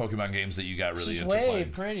other Pokemon games that you got really It's into way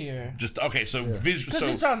playing? prettier. Just okay, so Because so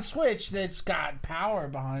it's on Switch, that's got power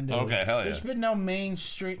behind it. Okay, hell yeah. There's been no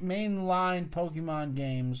mainline Pokemon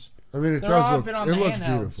games. I mean, it They're all does look. been on It the looks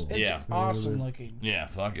handhelds. beautiful. It's Yeah. awesome looking. yeah,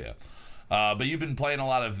 fuck yeah. But you've been playing a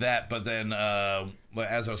lot of that, but then, as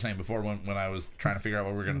I was saying before, when I was trying to figure out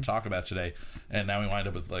what we were going to talk about today, and now we wind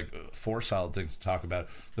up with like 4 solid things to talk about.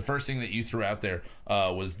 The first thing that you threw out there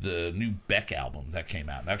was the new Beck album that came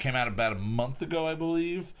out. That came out about a month ago, I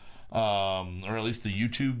believe, or at least the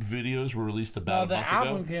YouTube videos were released about The a month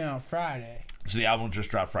album ago. came out Friday. So the album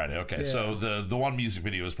just dropped Friday. Okay, Yeah. so the one music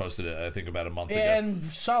video was posted, I think, about a month ago. And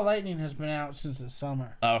Saw Lightning has been out since the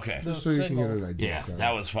summer. Okay, The So you can get single. an idea. yeah, kind of.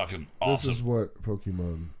 that was fucking This awesome. is what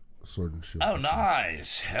Pokemon Sword and Shield. Oh, looks like.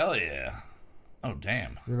 nice. Hell yeah. Oh,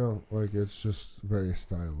 damn. You know, like it's just very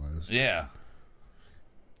stylized. Yeah.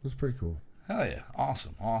 It's pretty cool. Hell yeah.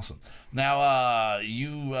 Awesome. Awesome. Now,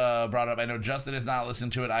 you brought up, I know Justin has not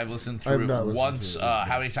listened to it. I've listened through I've it not listened once. to it, yeah.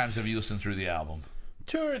 How many times have you listened through the album?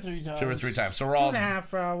 2 or 3 times. 2 or 3 times. So we're 2 all and a half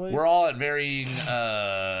probably. we're all at varying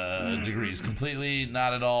degrees. Completely,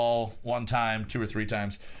 not at all, 1 time, 2 or 3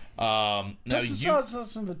 times. Now Just you saw us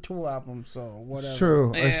listen to the Tool album, so whatever. It's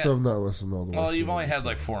true. Yeah. I still have not listened all the way. well, you've through only it. had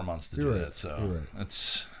like 4 months to do You're right. that, so You're right.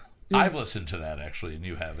 it's I've listened to that actually, and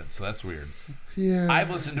you haven't, so that's weird. Yeah. I've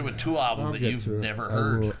listened to a Tool album I'll that get you've to it. never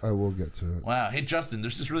heard. I will get to it. Wow. Hey, Justin,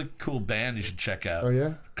 there's this really cool band you should check out. Oh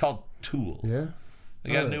yeah. Called Tool. Yeah.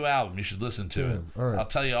 They got a Alright. new album. You should listen to it. All right. I'll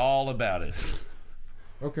tell you all about it.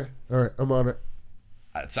 Okay. All right. I'm on it.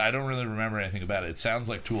 I don't really remember anything about it. It sounds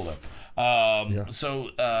like Tool though. Yeah.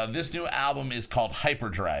 So this new album is called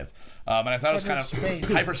Hyperdrive, and I thought it was kind of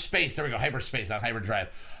Hyperspace. Hyperspace. There we go, Hyperspace, not Hyperdrive.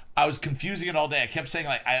 I was confusing it all day. I kept saying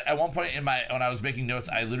like at one point when I was making notes,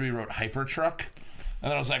 I literally wrote Hypertruck,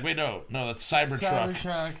 and then I was like, wait, no, that's Cybertruck.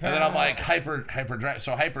 Cybertruck. And then I'm like Hyperdrive,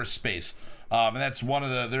 so Hyperspace, and that's one of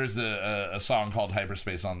the. There's a song called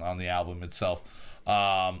Hyperspace on the album itself.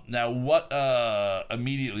 Now, what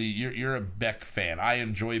immediately? You're a Beck fan. I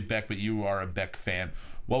enjoy Beck, but you are a Beck fan.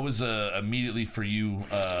 What was immediately for you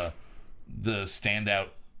the standout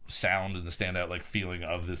sound and the standout like feeling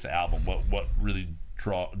of this album? What really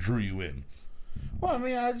drew you in? Well, I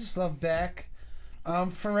mean, I just love Beck.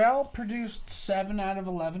 Pharrell produced 7 out of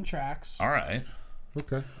 11 tracks, All right.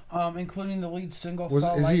 Okay. including the lead single. Is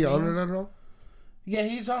Saw he Lightning. on it at all? Yeah,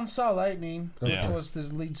 he's on Saw Lightning, Yeah. which was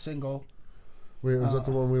his lead single. Wait, was that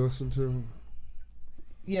the one we listened to?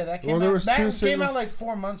 Yeah, that came Well, there out. was That two came singles. out like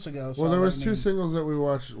 4 months ago. Well, Saw there was 2 Lightning. singles that we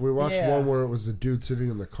watched. We watched Yeah. one where it was the dude sitting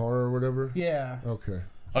in the car or whatever. Yeah, Okay.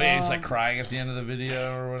 Oh yeah, he's like crying at the end of the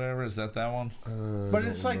video or whatever. Is that one? but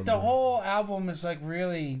it's like the whole album is like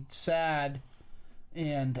really sad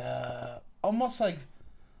and almost like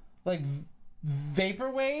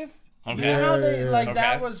vaporwave. Okay. You know how they Yeah. like Okay.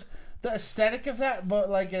 that was the aesthetic of that, but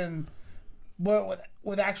like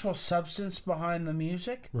with actual substance behind the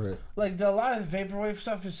music. Right. Like a lot of the vaporwave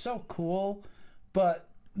stuff is so cool, but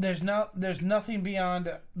there's nothing beyond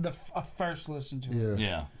a first listen to it. Yeah.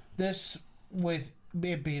 Yeah. This with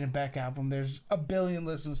it being a Beck album, there's a billion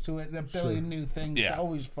listens to it and a billion new things Yeah. to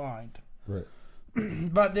always find. Right.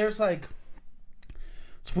 But there's like,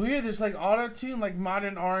 it's weird. There's like auto tune, like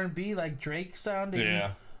modern R&B, like Drake sounding.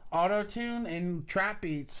 Yeah. auto-tune and trap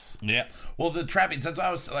beats. Yeah. Well, the trap beats, that's what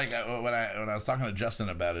I was like, when I was talking to Justin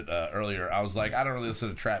about it earlier, I was like, I don't really listen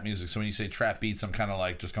to trap music, so when you say trap beats, I'm kind of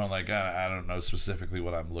like, just going like, I don't know specifically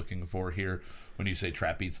what I'm looking for here when you say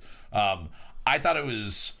trap beats. I thought it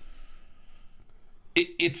was,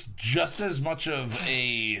 it's just as much of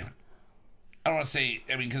a, I don't want to say,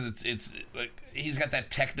 I mean, because it's like he's got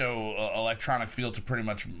that techno electronic feel to pretty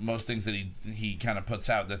much most things that he kind of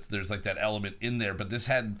puts out. There's like that element in there, but this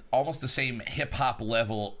had almost the same hip hop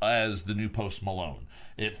level as the new Post Malone.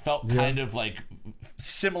 It felt kind of like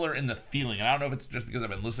similar in the feeling, and I don't know if it's just because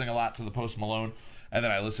I've been listening a lot to the Post Malone, and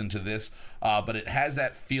then I listened to this, but it has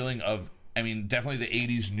that feeling of, I mean, definitely the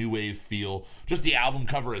 80s new wave feel. Just the album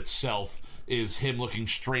cover itself is him looking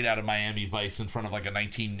straight out of Miami Vice in front of like a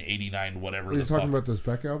 1989 whatever. Are you talking about this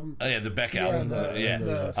Beck album? Oh, yeah, the Beck album. But he's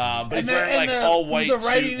and wearing like the- all white the suit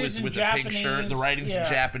writing with is in a pink shirt. The Japanese, writing's in yeah.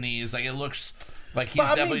 Japanese. Like, it looks like he's But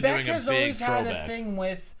I definitely mean, Beck doing a has big always had a throwback. thing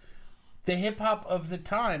with the hip hop of the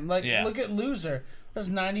time. Like, look at Loser. That's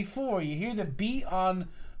 94. You hear the beat on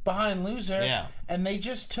behind Loser, and they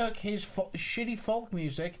just took his shitty folk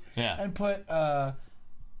music and put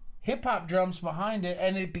hip hop drums behind it,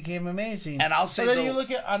 and it became amazing. And I'll say, so then you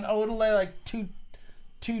look at on Odelay, like two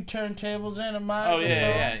turntables and a microphone. Oh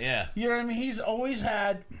yeah. You know what I mean? He's always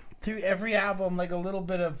had through every album like a little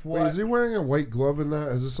bit of what. Wait, is he wearing a white glove in that?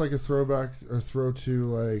 Is this like a throwback or throw to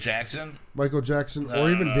like Jackson, Michael Jackson,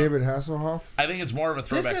 or even David Hasselhoff? I think it's more of a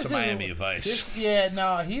throwback to Miami Vice.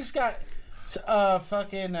 He's got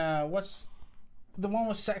fucking what's the one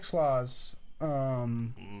with Sex Laws?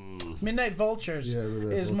 Midnight Vultures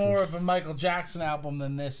is more of a Michael Jackson album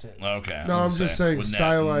than this is. Okay. No, I'm just saying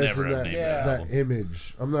stylized in that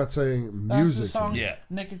image. I'm not saying That's music. the song,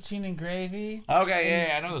 Nicotine and Gravy. Okay,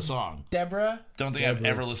 yeah, I know the song. Deborah. Don't think I've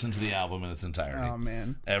ever listened to the album in its entirety. Oh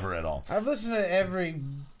man, ever at all. I've listened to every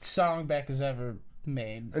song Beck has ever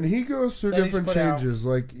made. And he goes through different changes,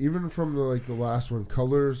 like even from the last one,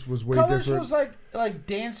 Colors was way different. Colors was like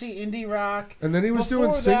dancey indie rock. And then he was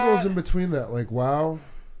doing singles in between that, like Wow.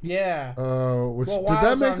 Yeah. Which did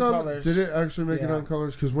Wow's that make on? Colors. Did it actually make it on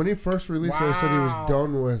Colors? Because when he first released it, he said he was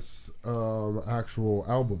done with actual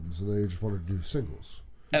albums, and they just wanted to do singles.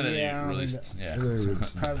 And then he released. And then he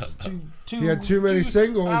released. He had too many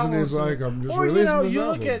singles, and he's like, "I'm just releasing this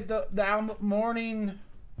album." Look at the album Morning.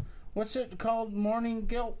 What's it called? Morning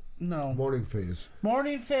Guilt. No. Morning Phase.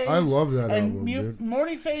 Morning Phase. I love that album, dude.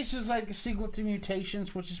 Morning Phase is like a sequel to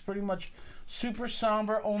Mutations, which is pretty much super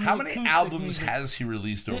somber. Only how many albums music. has he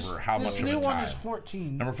released over how much of a time? This new one is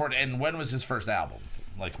 14. Number 14. And when was his first album?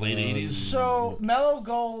 Like late 80s? So Mellow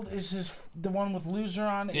Gold is the one with Loser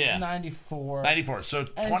on it. Yeah. 94. 94. So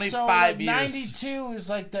 25 so, years. 92 is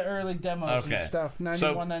like the early demos and stuff. 91,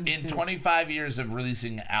 so 92. in 25 years of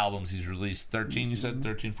releasing albums, he's released 13, you said?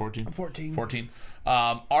 13, 14? 14.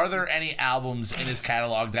 Are there any albums in his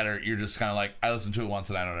catalog that you're just kind of like, I listened to it once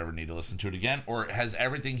and I don't ever need to listen to it again? Or has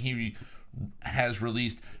everything he has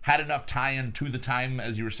released had enough tie-in to the time,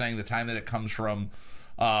 as you were saying, the time that it comes from,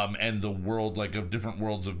 and the world, like, of different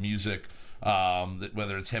worlds of music,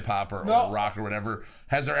 whether it's hip-hop or rock or whatever?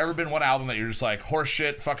 Has there ever been one album that you're just like, horse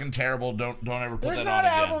shit, fucking terrible, don't ever put that on again? There's not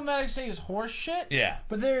an album that I say is horse shit. Yeah.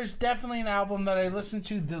 But there's definitely an album that I listen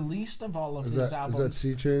to the least of all of his albums. Is that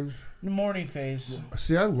Sea Change? Morning Phase.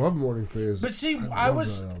 See, I love Morning Phase. But see, I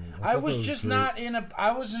wasn't in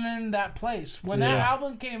that place. When that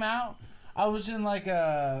album came out, I was in like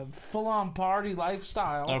a full-on party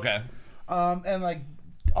lifestyle. Okay. And like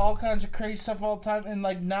all kinds of crazy stuff all the time, and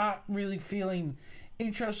like not really feeling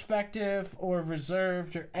introspective or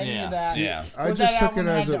reserved or any of that. Yeah. I just took it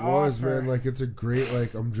as it was, man. Like, it's a great,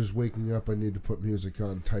 like, I'm just waking up, I need to put music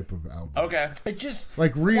on type of album. Okay. It just,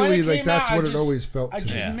 like, really, like, that's what it always felt to me. I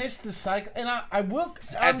just missed the cycle, and I will.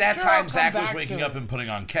 At that time, Zach was waking up and putting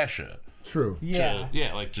on Kesha. True. Yeah.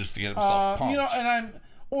 Yeah, like, just to get himself pumped. You know, and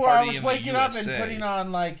I was waking up and putting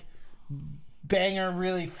on, like, banger,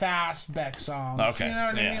 really fast Beck songs. Okay. You know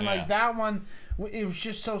what I mean? Like, that one, it was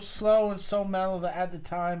just so slow and so mellow that at the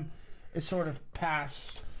time it sort of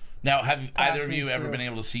passed. Now, have either of you ever been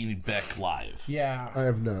able to see Beck live? Yeah. I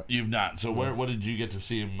have not. You've not. So what did you get to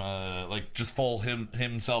see him, like, just full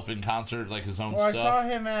himself in concert, like his own stuff? I saw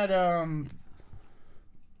him at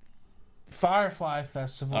Firefly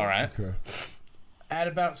Festival. All right. Okay. At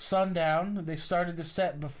about sundown. They started the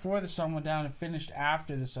set before the sun went down and finished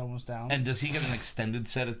after the sun was down. And does he get an extended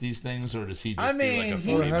set at these things, or does he just do like a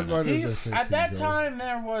 40-minute? At that time,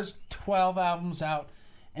 there was 12 albums out,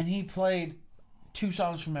 and he played 2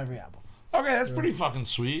 songs from every album. Okay, that's pretty fucking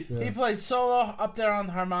sweet. Yeah. He played solo up there on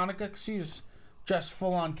the harmonica because he was dressed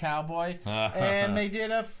full on cowboy, and they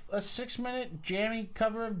did a 6-minute jammy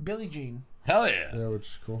cover of Billie Jean. Hell yeah. Yeah, which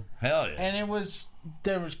is cool. Hell yeah. And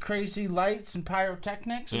there was crazy lights and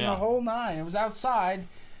pyrotechnics and Yeah. the whole nine. It was outside.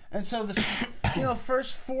 And so the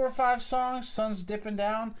first 4 or 5 songs, sun's dipping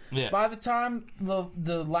down. Yeah. By the time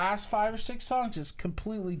the last 5 or 6 songs is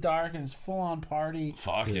completely dark and it's full on party.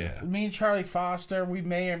 Fuck yeah. Me and Charlie Foster, we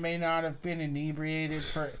may or may not have been inebriated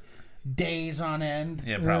for days on end.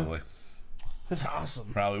 Yeah, probably. It's awesome.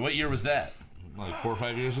 Probably. What year was that? Like 4 or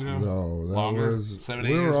 5 years ago? No, that Longer? was 7, 8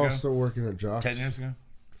 we years were all ago? still working at Jocks. 10 years ago?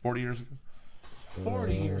 40 years ago?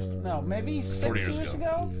 40 years. No, maybe 6 40 years years ago.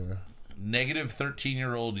 ago? Yeah. Negative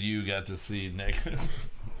 13-year-old you got to see negative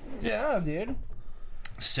Yeah, dude.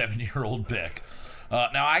 7-year-old Beck.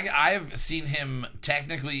 Now, I've seen him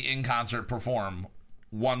technically in concert perform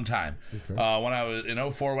one time. Okay. When I was in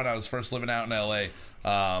 2004, when I was first living out in LA,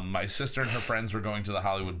 my sister and her friends were going to the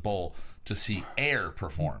Hollywood Bowl to see Air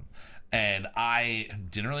perform. And I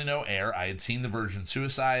didn't really know Air. I had seen the Virgin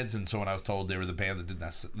Suicides, and so when I was told they were the band that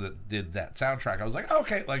did that soundtrack, I was like,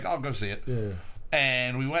 okay, like I'll go see it. Yeah.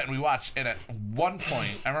 And we went and we watched. And at one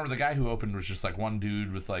point, I remember the guy who opened was just like one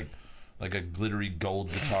dude with like a glittery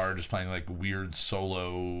gold guitar, just playing like weird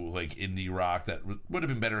solo like indie rock that would have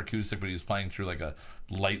been better acoustic, but he was playing through like a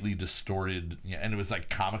lightly distorted, and it was like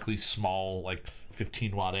comically small, like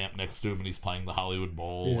 15-watt amp next to him, and he's playing the Hollywood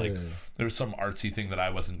Bowl. Yeah. Like there was some artsy thing that I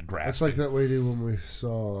wasn't grasping. It's like that lady when we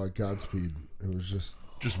saw Godspeed. It was just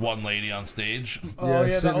one lady on stage. Oh,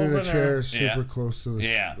 yeah, sitting the in a opener. chair, super Yeah. close to the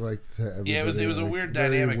Yeah. like to everybody. Yeah, it was a like, weird very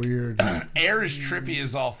dynamic. Weird. Air is trippy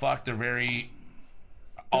as all fuck. They're very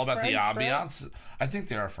all about the French, right? ambiance. I think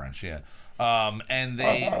they are French, yeah. And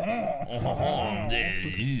they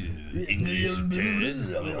English.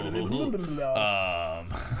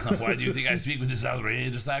 Why do you think I speak with this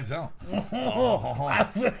outrageous accent?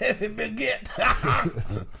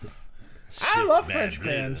 I love Bad French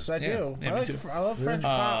bread. bands. I do. Yeah, I me too. love French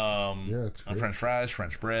pop. Yeah, it's great. French fries,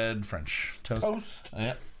 French bread, French toast. Toast.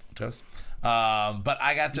 Yeah, toast. But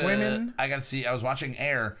I got to Women. see. I was watching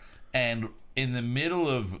Air, and in the middle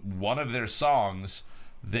of one of their songs,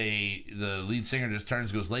 the lead singer just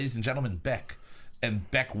turns and goes, "Ladies and gentlemen, Beck," and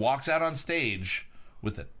Beck walks out on stage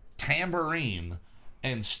with a tambourine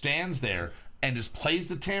and stands there and just plays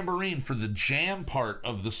the tambourine for the jam part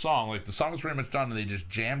of the song. Like the song was pretty much done, and they just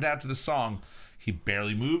jammed out to the song. He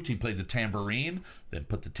barely moved. He played the tambourine, then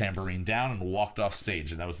put the tambourine down and walked off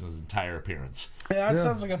stage, and that was his entire appearance. Yeah, that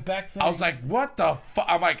sounds like a Beck thing. I was like, what the fuck?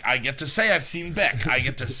 I'm like, I get to say I've seen Beck. I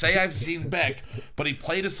get to say I've seen Beck. But he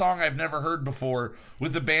played a song I've never heard before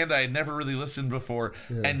with a band I had never really listened before.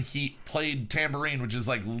 Yeah. And he played tambourine, which is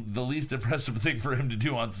like the least impressive thing for him to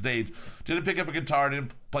do on stage. Didn't pick up a guitar,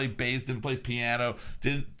 didn't play bass, didn't play piano,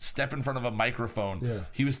 didn't step in front of a microphone. Yeah.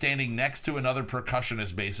 He was standing next to another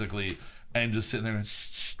percussionist, basically, and just sitting there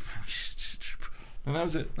and that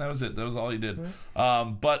was it. That was all he did.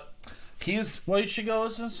 But he's Well, you should go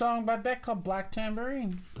listen to a song by Beck called Black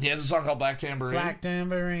Tambourine. he has a song called Black Tambourine. Black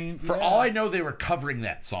Tambourine. For yeah. all I know, they were covering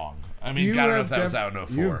that song. I mean, I don't know if that was out in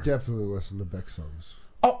 04. You've definitely listened to Beck songs.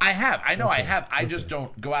 Oh, I have. I know I have. I just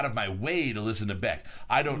don't go out of my way to listen to Beck.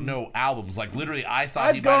 I don't know albums. Like, literally, I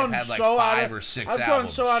thought he might have had like 5 or 6 albums. I've gone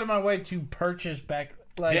so out of my way to purchase Beck.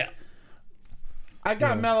 Like, Yeah. I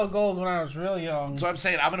got Mellow Gold when I was really young. So I'm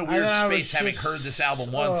saying I'm in a weird I was space having just- heard this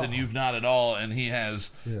album once oh. and you've not at all, and he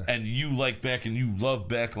has, Yeah. and you like Beck and you love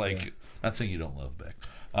Beck. Like, not saying you don't love Beck.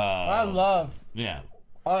 I love. Yeah.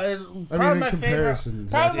 It's in probably my favorite. comparison,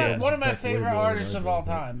 Probably Zac one of my Efron's way favorite more than artists I of do, all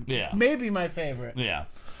but- time. Yeah. Maybe my favorite. Yeah.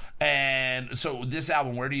 And so this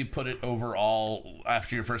album, where do you put it overall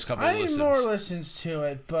after your first couple I of need listens? more listens to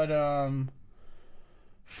it, but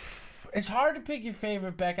it's hard to pick your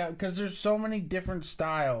favorite Beck out because there's so many different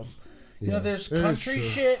styles. You know, there's it is country true.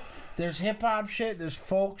 shit, there's hip hop shit, there's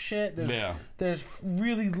folk shit, there's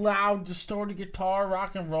really loud distorted guitar,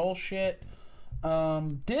 rock and roll shit.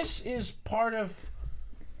 This is part of.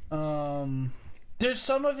 There's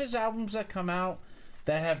some of his albums that come out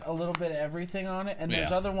that have a little bit of everything on it, and there's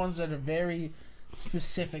Yeah. other ones that are very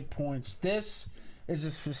specific points. This is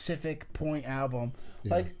a specific point album.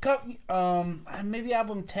 Like maybe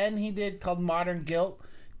album 10 he did called Modern Guilt.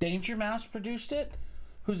 Danger Mouse produced it,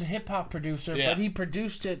 who's a hip hop producer, Yeah. but he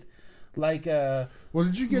produced it like a Well,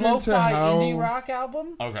 did you get into lo-fi how? indie rock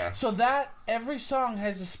album. Okay. So that every song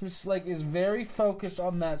has a is very focused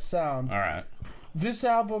on that sound. All right. This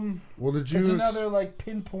album Well, did you? is another like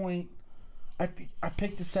pinpoint. I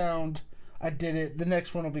picked a sound. I did it. The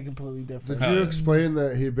next one will be completely different. Did you explain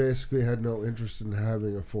that he basically had no interest in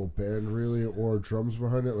having a full band, really, or drums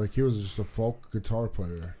behind it? Like he was just a folk guitar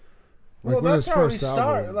player. Like Well, with that's his how he first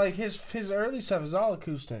started. album. Like his early stuff is all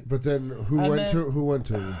acoustic. But then who And went then-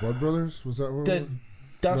 to Blood Brothers? Was that what The it was?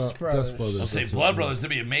 Dust No, Brothers. Dust Brothers. I'll say that's Blood it. Brothers,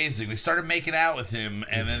 that'd be amazing. They started making out with him,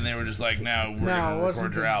 and then they were just like, "No, we're No, it gonna wasn't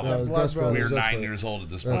record your the- album." No, Blood Dust Brothers. We were that's 9 right. years old at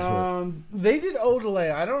this That's point. right. They did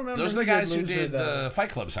Odelay. I don't remember. Those are the who guys who Loser, did though. the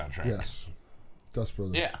Fight Club soundtrack. Yes. Dust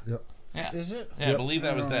Brothers. Yeah. Yep. Yeah. Is it? Yeah, I believe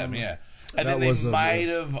that was them. Yeah, and That then they was them, might yes.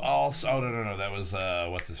 have also. Oh no, that was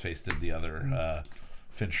what's his face did the other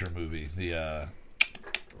Fincher movie, the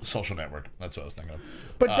Social Network. That's what I was thinking of.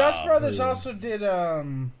 But Dust Brothers also did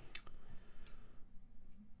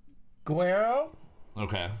Guero,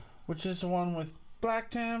 Okay. which is the one with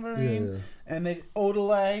Black Yeah, Tambourine, yeah. and they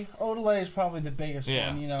Odelay. Odelay is probably the biggest Yeah.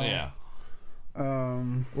 one. You know. Yeah.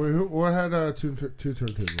 Wait, what had two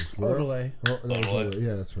turntables? Odelay. Oh, that was Odelay. Odelay.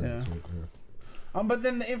 Yeah, that's right. Yeah. That's right, yeah. But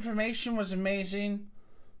then the information was amazing.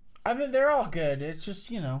 I mean, they're all good. It's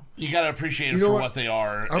just You got to appreciate them You know for what? what they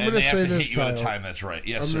are, I'm and gonna they have say to this, hit you at a Kyle. time that's right.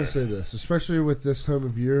 Yes, I'm sir. going to say this, especially with this time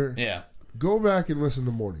of year. Yeah. Go back and listen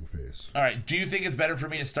to Morning Phase. All right. Do you think it's better for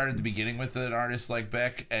me to start at the beginning with an artist like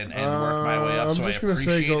Beck and work my way up? I'm so just I gonna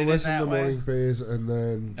appreciate say go it in listen that to way? Morning Phase and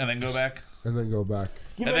then Go back, go back.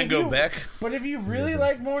 Yeah, and but then if go you- back. But if you really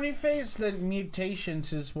like Morning Phase, then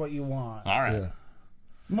Mutations is what you want. All right. Yeah.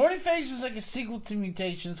 Morning Phase is like a sequel to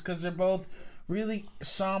Mutations because they're both really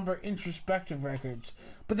somber, introspective records.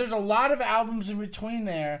 But there's a lot of albums in between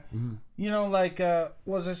there. Like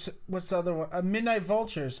what's the other one? Midnight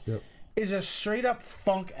Vultures. Yep. Is a straight up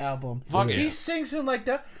funk album. Fuck yeah. He sings in like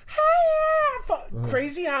the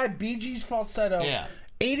crazy high Bee Gees falsetto. Yeah.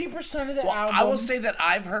 80% of the Well, album. I will say that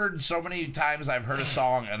I've heard so many times I've heard a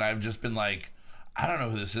song and I've just been like, I don't know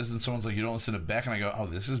who this is, and someone's like, you don't listen to Beck, and I go, oh,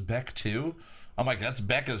 this is Beck too? I'm like, that's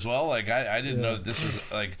Beck as well? Like, I didn't know that this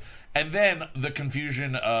was like, and then the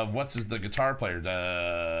confusion of the guitar player?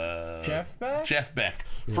 Jeff Beck? Jeff Beck.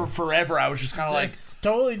 For forever, I was just kind of like, It's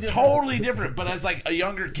totally different. totally different. But as like a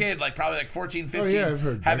younger kid, like probably like 14, 15, yeah, I've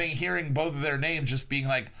heard that. hearing both of their names, just being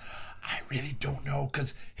like, I really don't know,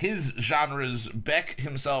 because his genres, Beck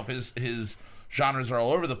himself, his genres are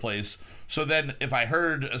all over the place. So then if I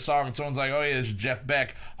heard a song and someone's like, oh yeah, it's Jeff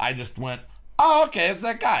Beck, I just went, oh, okay, it's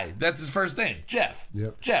that guy. That's his first name, Jeff.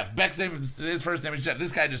 Yep. Jeff. Beck's name, his first name is Jeff.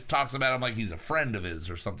 This guy just talks about him like he's a friend of his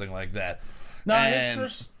or something like that. No, And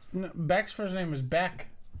Beck's first name is Beck.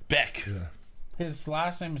 Beck. His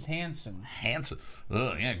last name is Hansen. Handsome.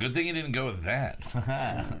 Ugh, yeah, good thing he didn't go with that.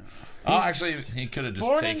 Oh, actually, he could have just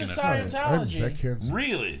Born taken into it. science. I had Scientology. Beck Hansen.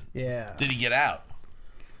 Really? Yeah. Did he get out?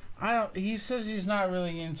 I don't. He says he's not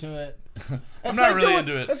really into it. I'm not really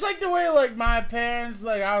into it. It's like the way like my parents.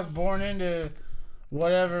 Like I was born into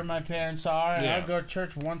whatever my parents are, and Yeah. I go to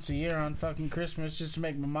church once a year on fucking Christmas just to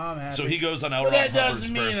make my mom happy. So he goes on L. But Ron that Hubbard's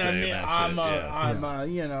doesn't mean birthday, and that's I'm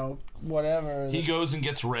it. Yeah. whatever. He goes and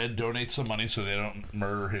gets Red, donates some money so they don't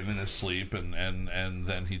murder him in his sleep, and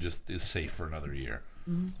then he just is safe for another year.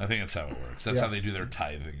 I think that's how it works. That's Yeah. how they do their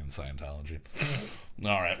tithing in Scientology.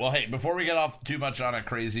 All right. Well, hey, before we get off too much on a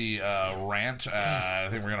crazy rant, I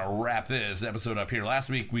think we're going to wrap this episode up here. Last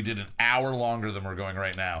week, we did an hour longer than we're going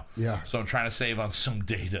right now. Yeah. So I'm trying to save on some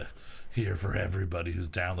data here for everybody who's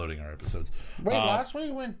downloading our episodes. Wait, last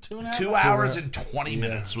week went 2.5 2 hours and 20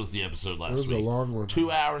 minutes was the episode last was week. a long one.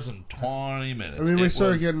 2 hours and 20 minutes. I mean, we It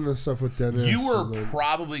started was- getting into stuff with Dennis. You were and then-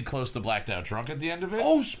 probably close to blacked out drunk at the end of it.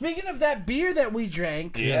 Oh, speaking of that beer that we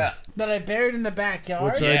drank, Yeah. that I buried in the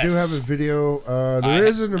backyard. which Yes. I do have a video. There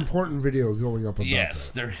is an important video going up about Yes,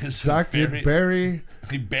 that. there is. Zach did bury,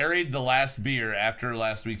 He buried the last beer after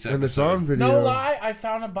last week's episode. and it's on video. No lie, I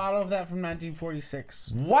found a bottle of that from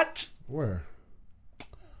 1946. What? Where?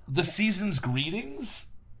 The season's greetings?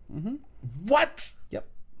 Mm-hmm. What? Yep.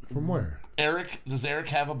 From where? Does Eric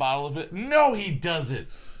have a bottle of it? No, he doesn't.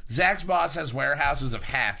 Zach's boss has warehouses of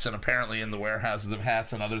hats, and apparently in the warehouses of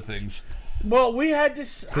hats and other things. Well, we had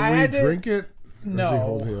to. Can I we had to drink it? Or is he No.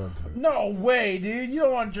 holding on to it? No way, dude. You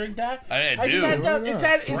don't want to drink that. I do. sat down. Why It's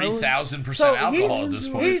not? at. It's, 3,000% so alcohol at this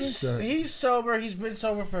point. He's sober. He's been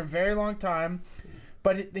sober for a very long time,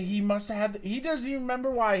 but he must have had. He doesn't even remember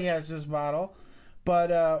why he has this bottle,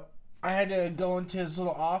 but I had to go into his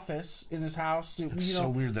little office in his house to so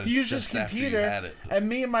weird that to it's use his just after you computer, had it. and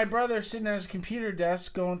me and my brother are sitting at his computer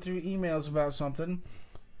desk going through emails about something,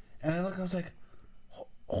 and I was like.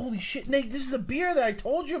 Holy shit, Nate, this is a beer that I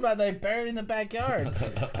told you about that I buried in the backyard.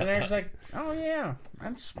 And I was like, oh yeah,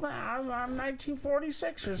 I'm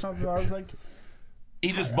 1946 or something. I was like,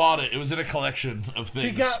 He just bought it. It was in a collection of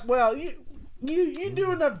things. you got, well, you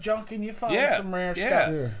do enough junk and you find Yeah, some rare yeah.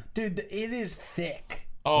 stuff. Yeah. Dude, it is thick.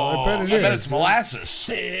 Oh, I bet it is, it's man. molasses.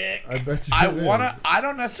 Thick. I bet you I it is. wanna. I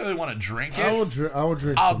don't necessarily want to drink it. I will drink. I'll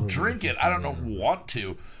some of drink it. I don't know want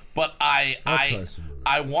to, But I'll try some of it.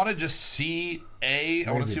 I want to just see I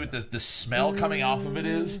want to see what the smell coming off of it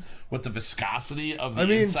is, what the viscosity of the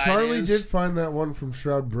inside Charlie is. did find that one from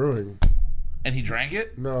Shroud Brewing. And he drank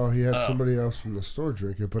it? No, he had somebody else in the store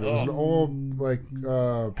drink it, but it was an old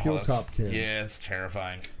peel top can. Yeah, it's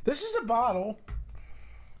terrifying. This is a bottle.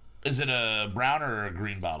 Is it a brown or a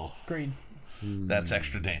green bottle? Green. That's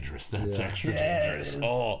extra dangerous. That's extra dangerous.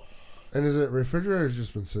 Oh, And is it refrigerated or has it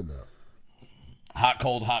just been sitting out? hot,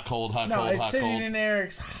 cold, hot, cold, hot, No, cold, it's hot, sitting cold. in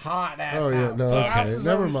Eric's hot ass Oh yeah, house. no, His house okay. is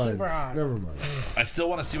Never always mind. super hot. Never mind. I still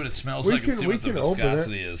want to see what it smells We like and can see we what the can open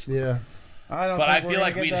viscosity it. is. Yeah. I don't But I think we're feel gonna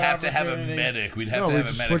like get we'd that have to have a opportunity. medic. We'd have No, to we have a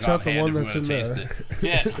just medic switch on out the hand one if we that's want to in taste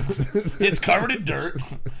it. Yeah, it's covered in dirt.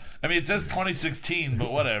 I mean, it says 2016,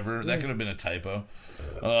 but whatever. That could have been a typo.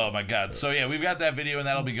 Oh my god! So yeah, we've got that video, and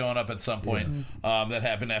that'll be going up at some point. That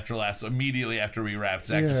happened immediately after we wrapped.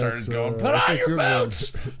 Zach just started going, "Put that's on a your good one."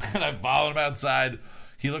 boots!" And I followed him outside.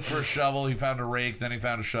 He looked for a shovel. He found a rake. Then he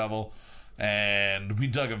found a shovel. And we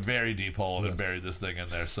dug a very deep hole and buried this thing in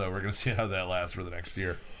there. So we're going to see how that lasts for the next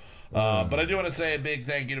year. But I do want to say a big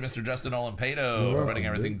thank you to Mr. Justin Olimpado for putting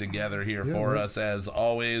everything together here for us, as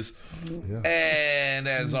always. Yeah. And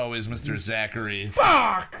as always, Mr. Zachary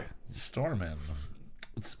Fuck! Storman.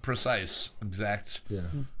 It's precise, Yeah.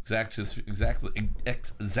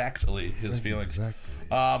 exactly his feelings.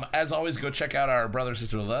 Exactly. As always, go check out our Brother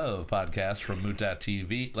Sister Love podcast from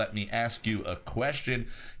Moot.tv. Let me ask you a question.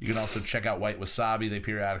 You can also check out White Wasabi. They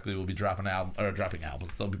periodically will be dropping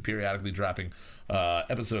albums. They'll be periodically dropping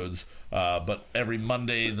episodes. But every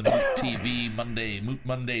Monday, the Moot TV Moot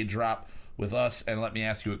Monday drop with us. And let me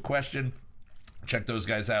ask you a question. Check those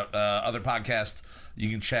guys out. Other podcasts you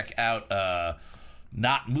can check out.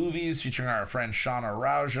 Not Movies, featuring our friend Sean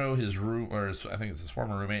Araujo, I think it's his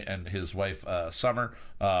former roommate, and his wife Summer.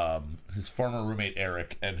 His former roommate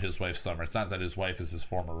Eric and his wife Summer. It's not that his wife is his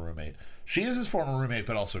former roommate. She is his former roommate,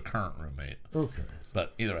 but also current roommate. Okay.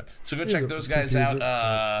 But either way, so go check those guys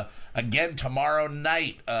out. Again tomorrow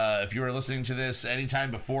night. If you are listening to this anytime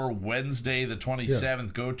before Wednesday the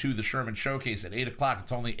 27th, go to the Sherman Showcase at 8:00.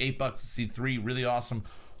 It's only $8 to see 3 really awesome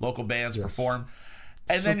local bands perform.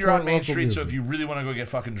 And then you're on Main Street, so if you really want to go get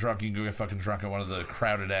fucking drunk, you can go get fucking drunk at one of the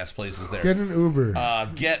crowded-ass places there. Get an Uber.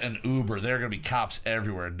 Get an Uber. There are going to be cops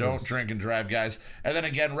everywhere. Don't drink and drive, guys. And then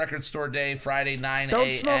again, Record Store Day, Friday, 9 a.m.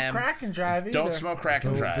 Don't smoke crack and drive either. Don't smoke crack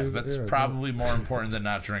and drive. That's yeah, probably more important than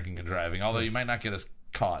not drinking and driving, although you might not get us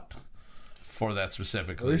caught for that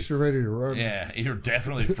specifically. At least you're ready to run. Yeah, you're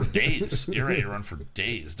definitely for days. You're ready to run for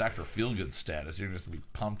days. Dr. Feelgood status. You're just going to be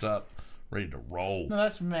pumped up, ready to roll. No,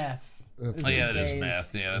 that's meth. Oh, yeah, that is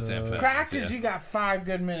meth. Yeah, that's amphetamines. Crack is yeah. you got 5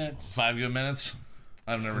 good minutes. 5 good minutes?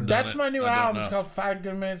 I've never done That's it. my new I don't album. know. It's called 5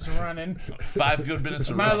 Good Minutes of Running. 5 good minutes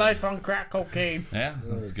of My running. Life on Crack Cocaine. Yeah,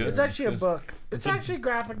 that's good. It's actually a That's good. book. It's actually a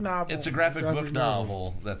graphic novel. It's a graphic book Graphic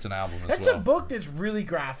novel. That's an album as It's well. a book that's really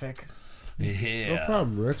graphic. Yeah. No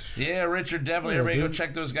problem, Rich. Yeah, Richard, definitely. Yeah, Everybody go dude.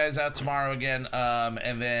 check those guys out tomorrow again.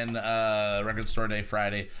 And then Record Store Day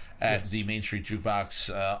Friday at the Main Street Jukebox.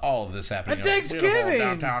 All of this happening And in Thanksgiving! beautiful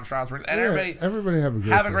downtown Strasburg. And Yeah, everybody have a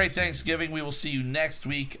great have a great Thanksgiving. Thanksgiving. We will see you next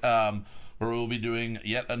week, where we'll be doing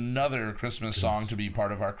yet another Christmas song to be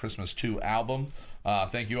part of our Christmas 2 album.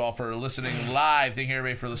 Thank you all for listening live. Thank you,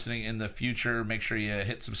 everybody, for listening in the future. Make sure you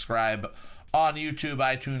hit subscribe on YouTube,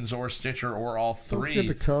 iTunes, or Stitcher, or all Don't three. forget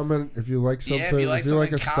to comment if you like something. Yeah, if you like a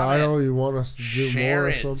something, style comment. you want us to do Share more or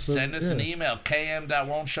it. something. Send us an Yeah. email,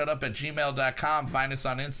 km.won'tshutup@gmail.com. Find us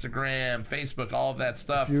on Instagram, Facebook, all of that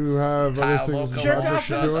stuff. If you have Kyle other things Mocha, you Jerk want Won't us off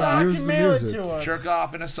to in Shut a do, Up. sock use and the mail it music. to us. Jerk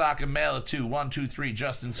off in a sock and mail it to 123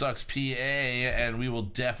 Justin Sucks PA, and we will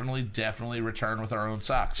definitely return with our own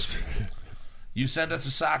socks. You send us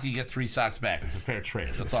a sock, you get 3 socks back. It's a fair trade.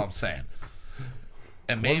 That's all I'm saying.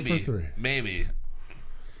 And One for 3. maybe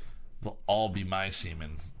they'll all be my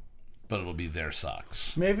semen, but it'll be their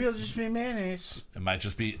socks. Maybe it'll just be mayonnaise. It might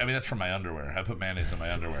just be. I mean, that's from my underwear. I put mayonnaise in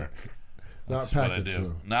my underwear. Not That's what I packets, do.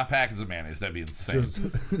 though. Not packets of mayonnaise. That'd be insane.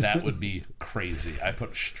 That would be crazy. I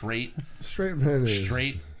put straight, Straight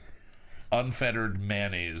unfettered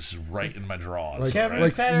mayonnaise right in my drawers. Like, Kevin right?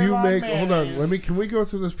 like Federer you on make. Hold on. mayonnaise. Can we go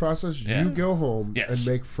through this process? Yeah. You go home Yes. and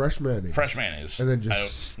make fresh mayonnaise. Fresh mayonnaise. And then just I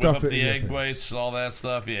stuff whip up it in the your egg pants. whites, all that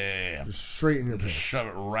stuff. Yeah. Just straight in your pants. Shove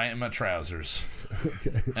it right in my trousers.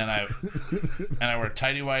 And I wear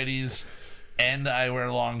tighty whities, and I wear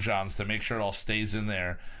long johns to make sure it all stays in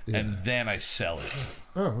there, and then I sell it.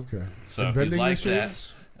 Oh, okay. So And if you'd vending like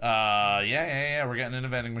machines? yeah, we're getting into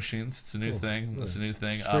vending machines. It's a new thing. It's a new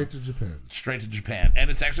thing. Straight to Japan. Straight to Japan, and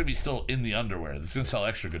it's actually be still in the underwear. It's gonna sell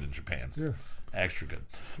extra good in Japan. Yeah. Extra good.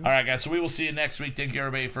 All right, guys. So we will see you next week. Thank you,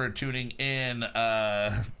 everybody, for tuning in.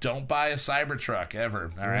 Don't buy a Cybertruck ever.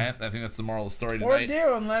 All right. I think that's the moral of the story tonight. Or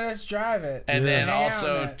do and let us drive it. And then Hang out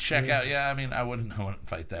also on it. check out. Yeah, I mean, I wouldn't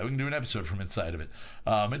fight that. We can do an episode from inside of it.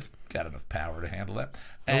 It's got enough power to handle that.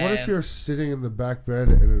 And what if you're sitting in the back bed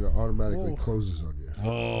and it automatically Ooh. closes on you?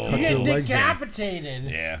 Oh, Cut You your get legs off. decapitated.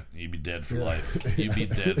 yeah, you'd be dead for life. You'd be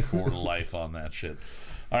dead for life on that shit.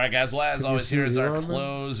 All right, guys. Well, as Can you always, see here is the our ear on them?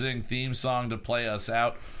 closing theme song to play us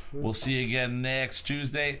out. We'll see you again next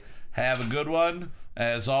Tuesday. Have a good one.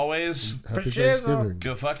 As always, Happy shizzle. Thanksgiving.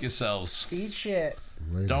 go fuck yourselves. Eat shit.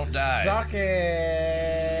 Later. Don't die. Suck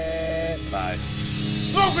it. Bye.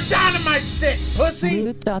 Smoke a dynamite stick, pussy.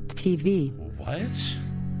 Loot.tv. What?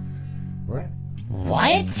 What?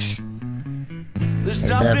 What? There's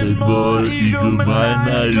nothing more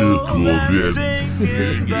egomaniacal than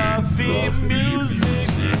singing the theme music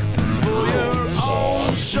for your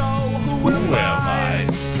own show. Who am I?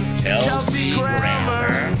 Kelsey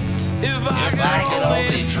Grammer. If I could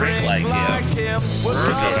only drink like him, We're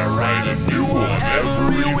gonna write a new one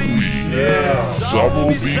every week. Some will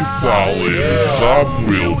be solid, some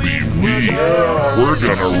will be weak. We're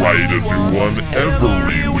gonna write a new one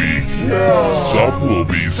every week. Some will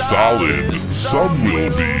be solid, some will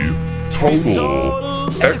be total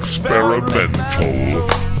experimental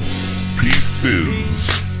pieces.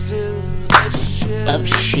 Of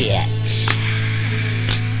shit.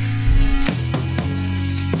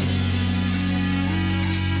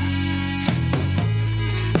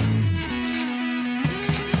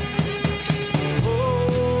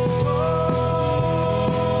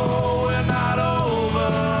 We're not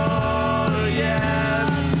over yet.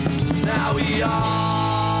 Now we are.